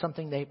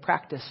something they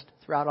practiced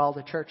throughout all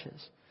the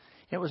churches.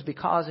 It was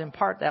because in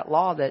part that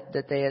law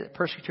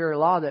persecutory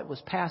law that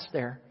was passed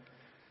there.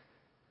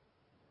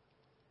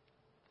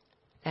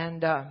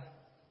 And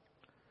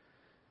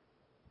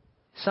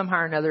somehow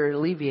or another it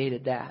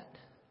alleviated that.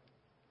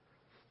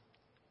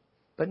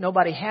 But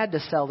nobody had to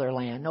sell their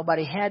land.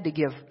 Nobody had to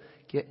give,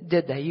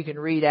 did they? You can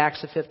read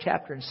Acts the 5th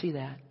chapter and see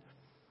that.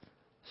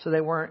 So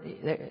they weren't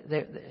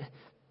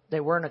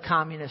a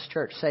communist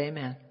church. Say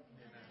amen.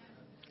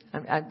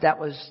 I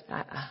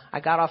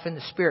got off in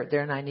the spirit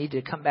there and I need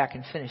to come back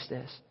and finish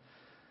this.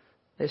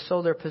 They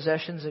sold their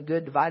possessions and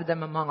good, divided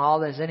them among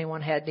all as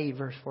anyone had need,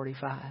 verse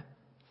 45.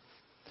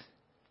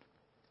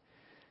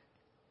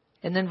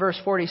 And then verse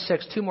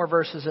 46, two more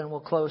verses and we'll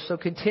close. So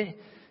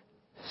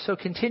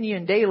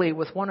continuing daily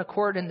with one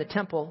accord in the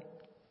temple.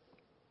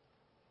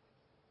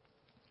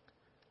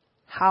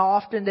 How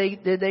often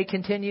did they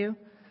continue?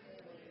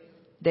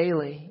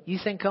 Daily. You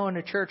think going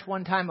to church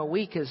one time a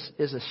week is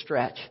a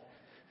stretch.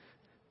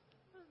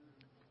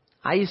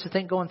 I used to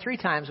think going 3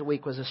 times a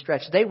week was a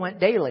stretch. They went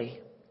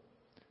daily.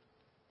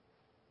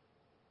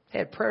 They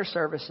had prayer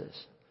services.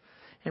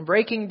 And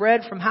breaking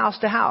bread from house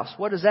to house.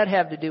 What does that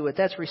have to do with?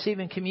 That's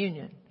receiving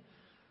communion.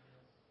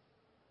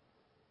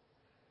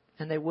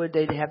 And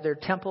they'd have their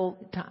temple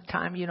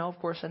time, of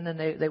course, and then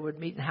they would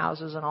meet in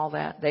houses and all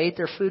that. They ate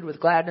their food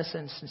with gladness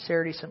and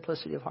sincerity,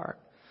 simplicity of heart.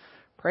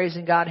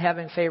 Praising God,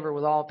 having favor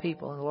with all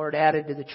people. And the Lord added to the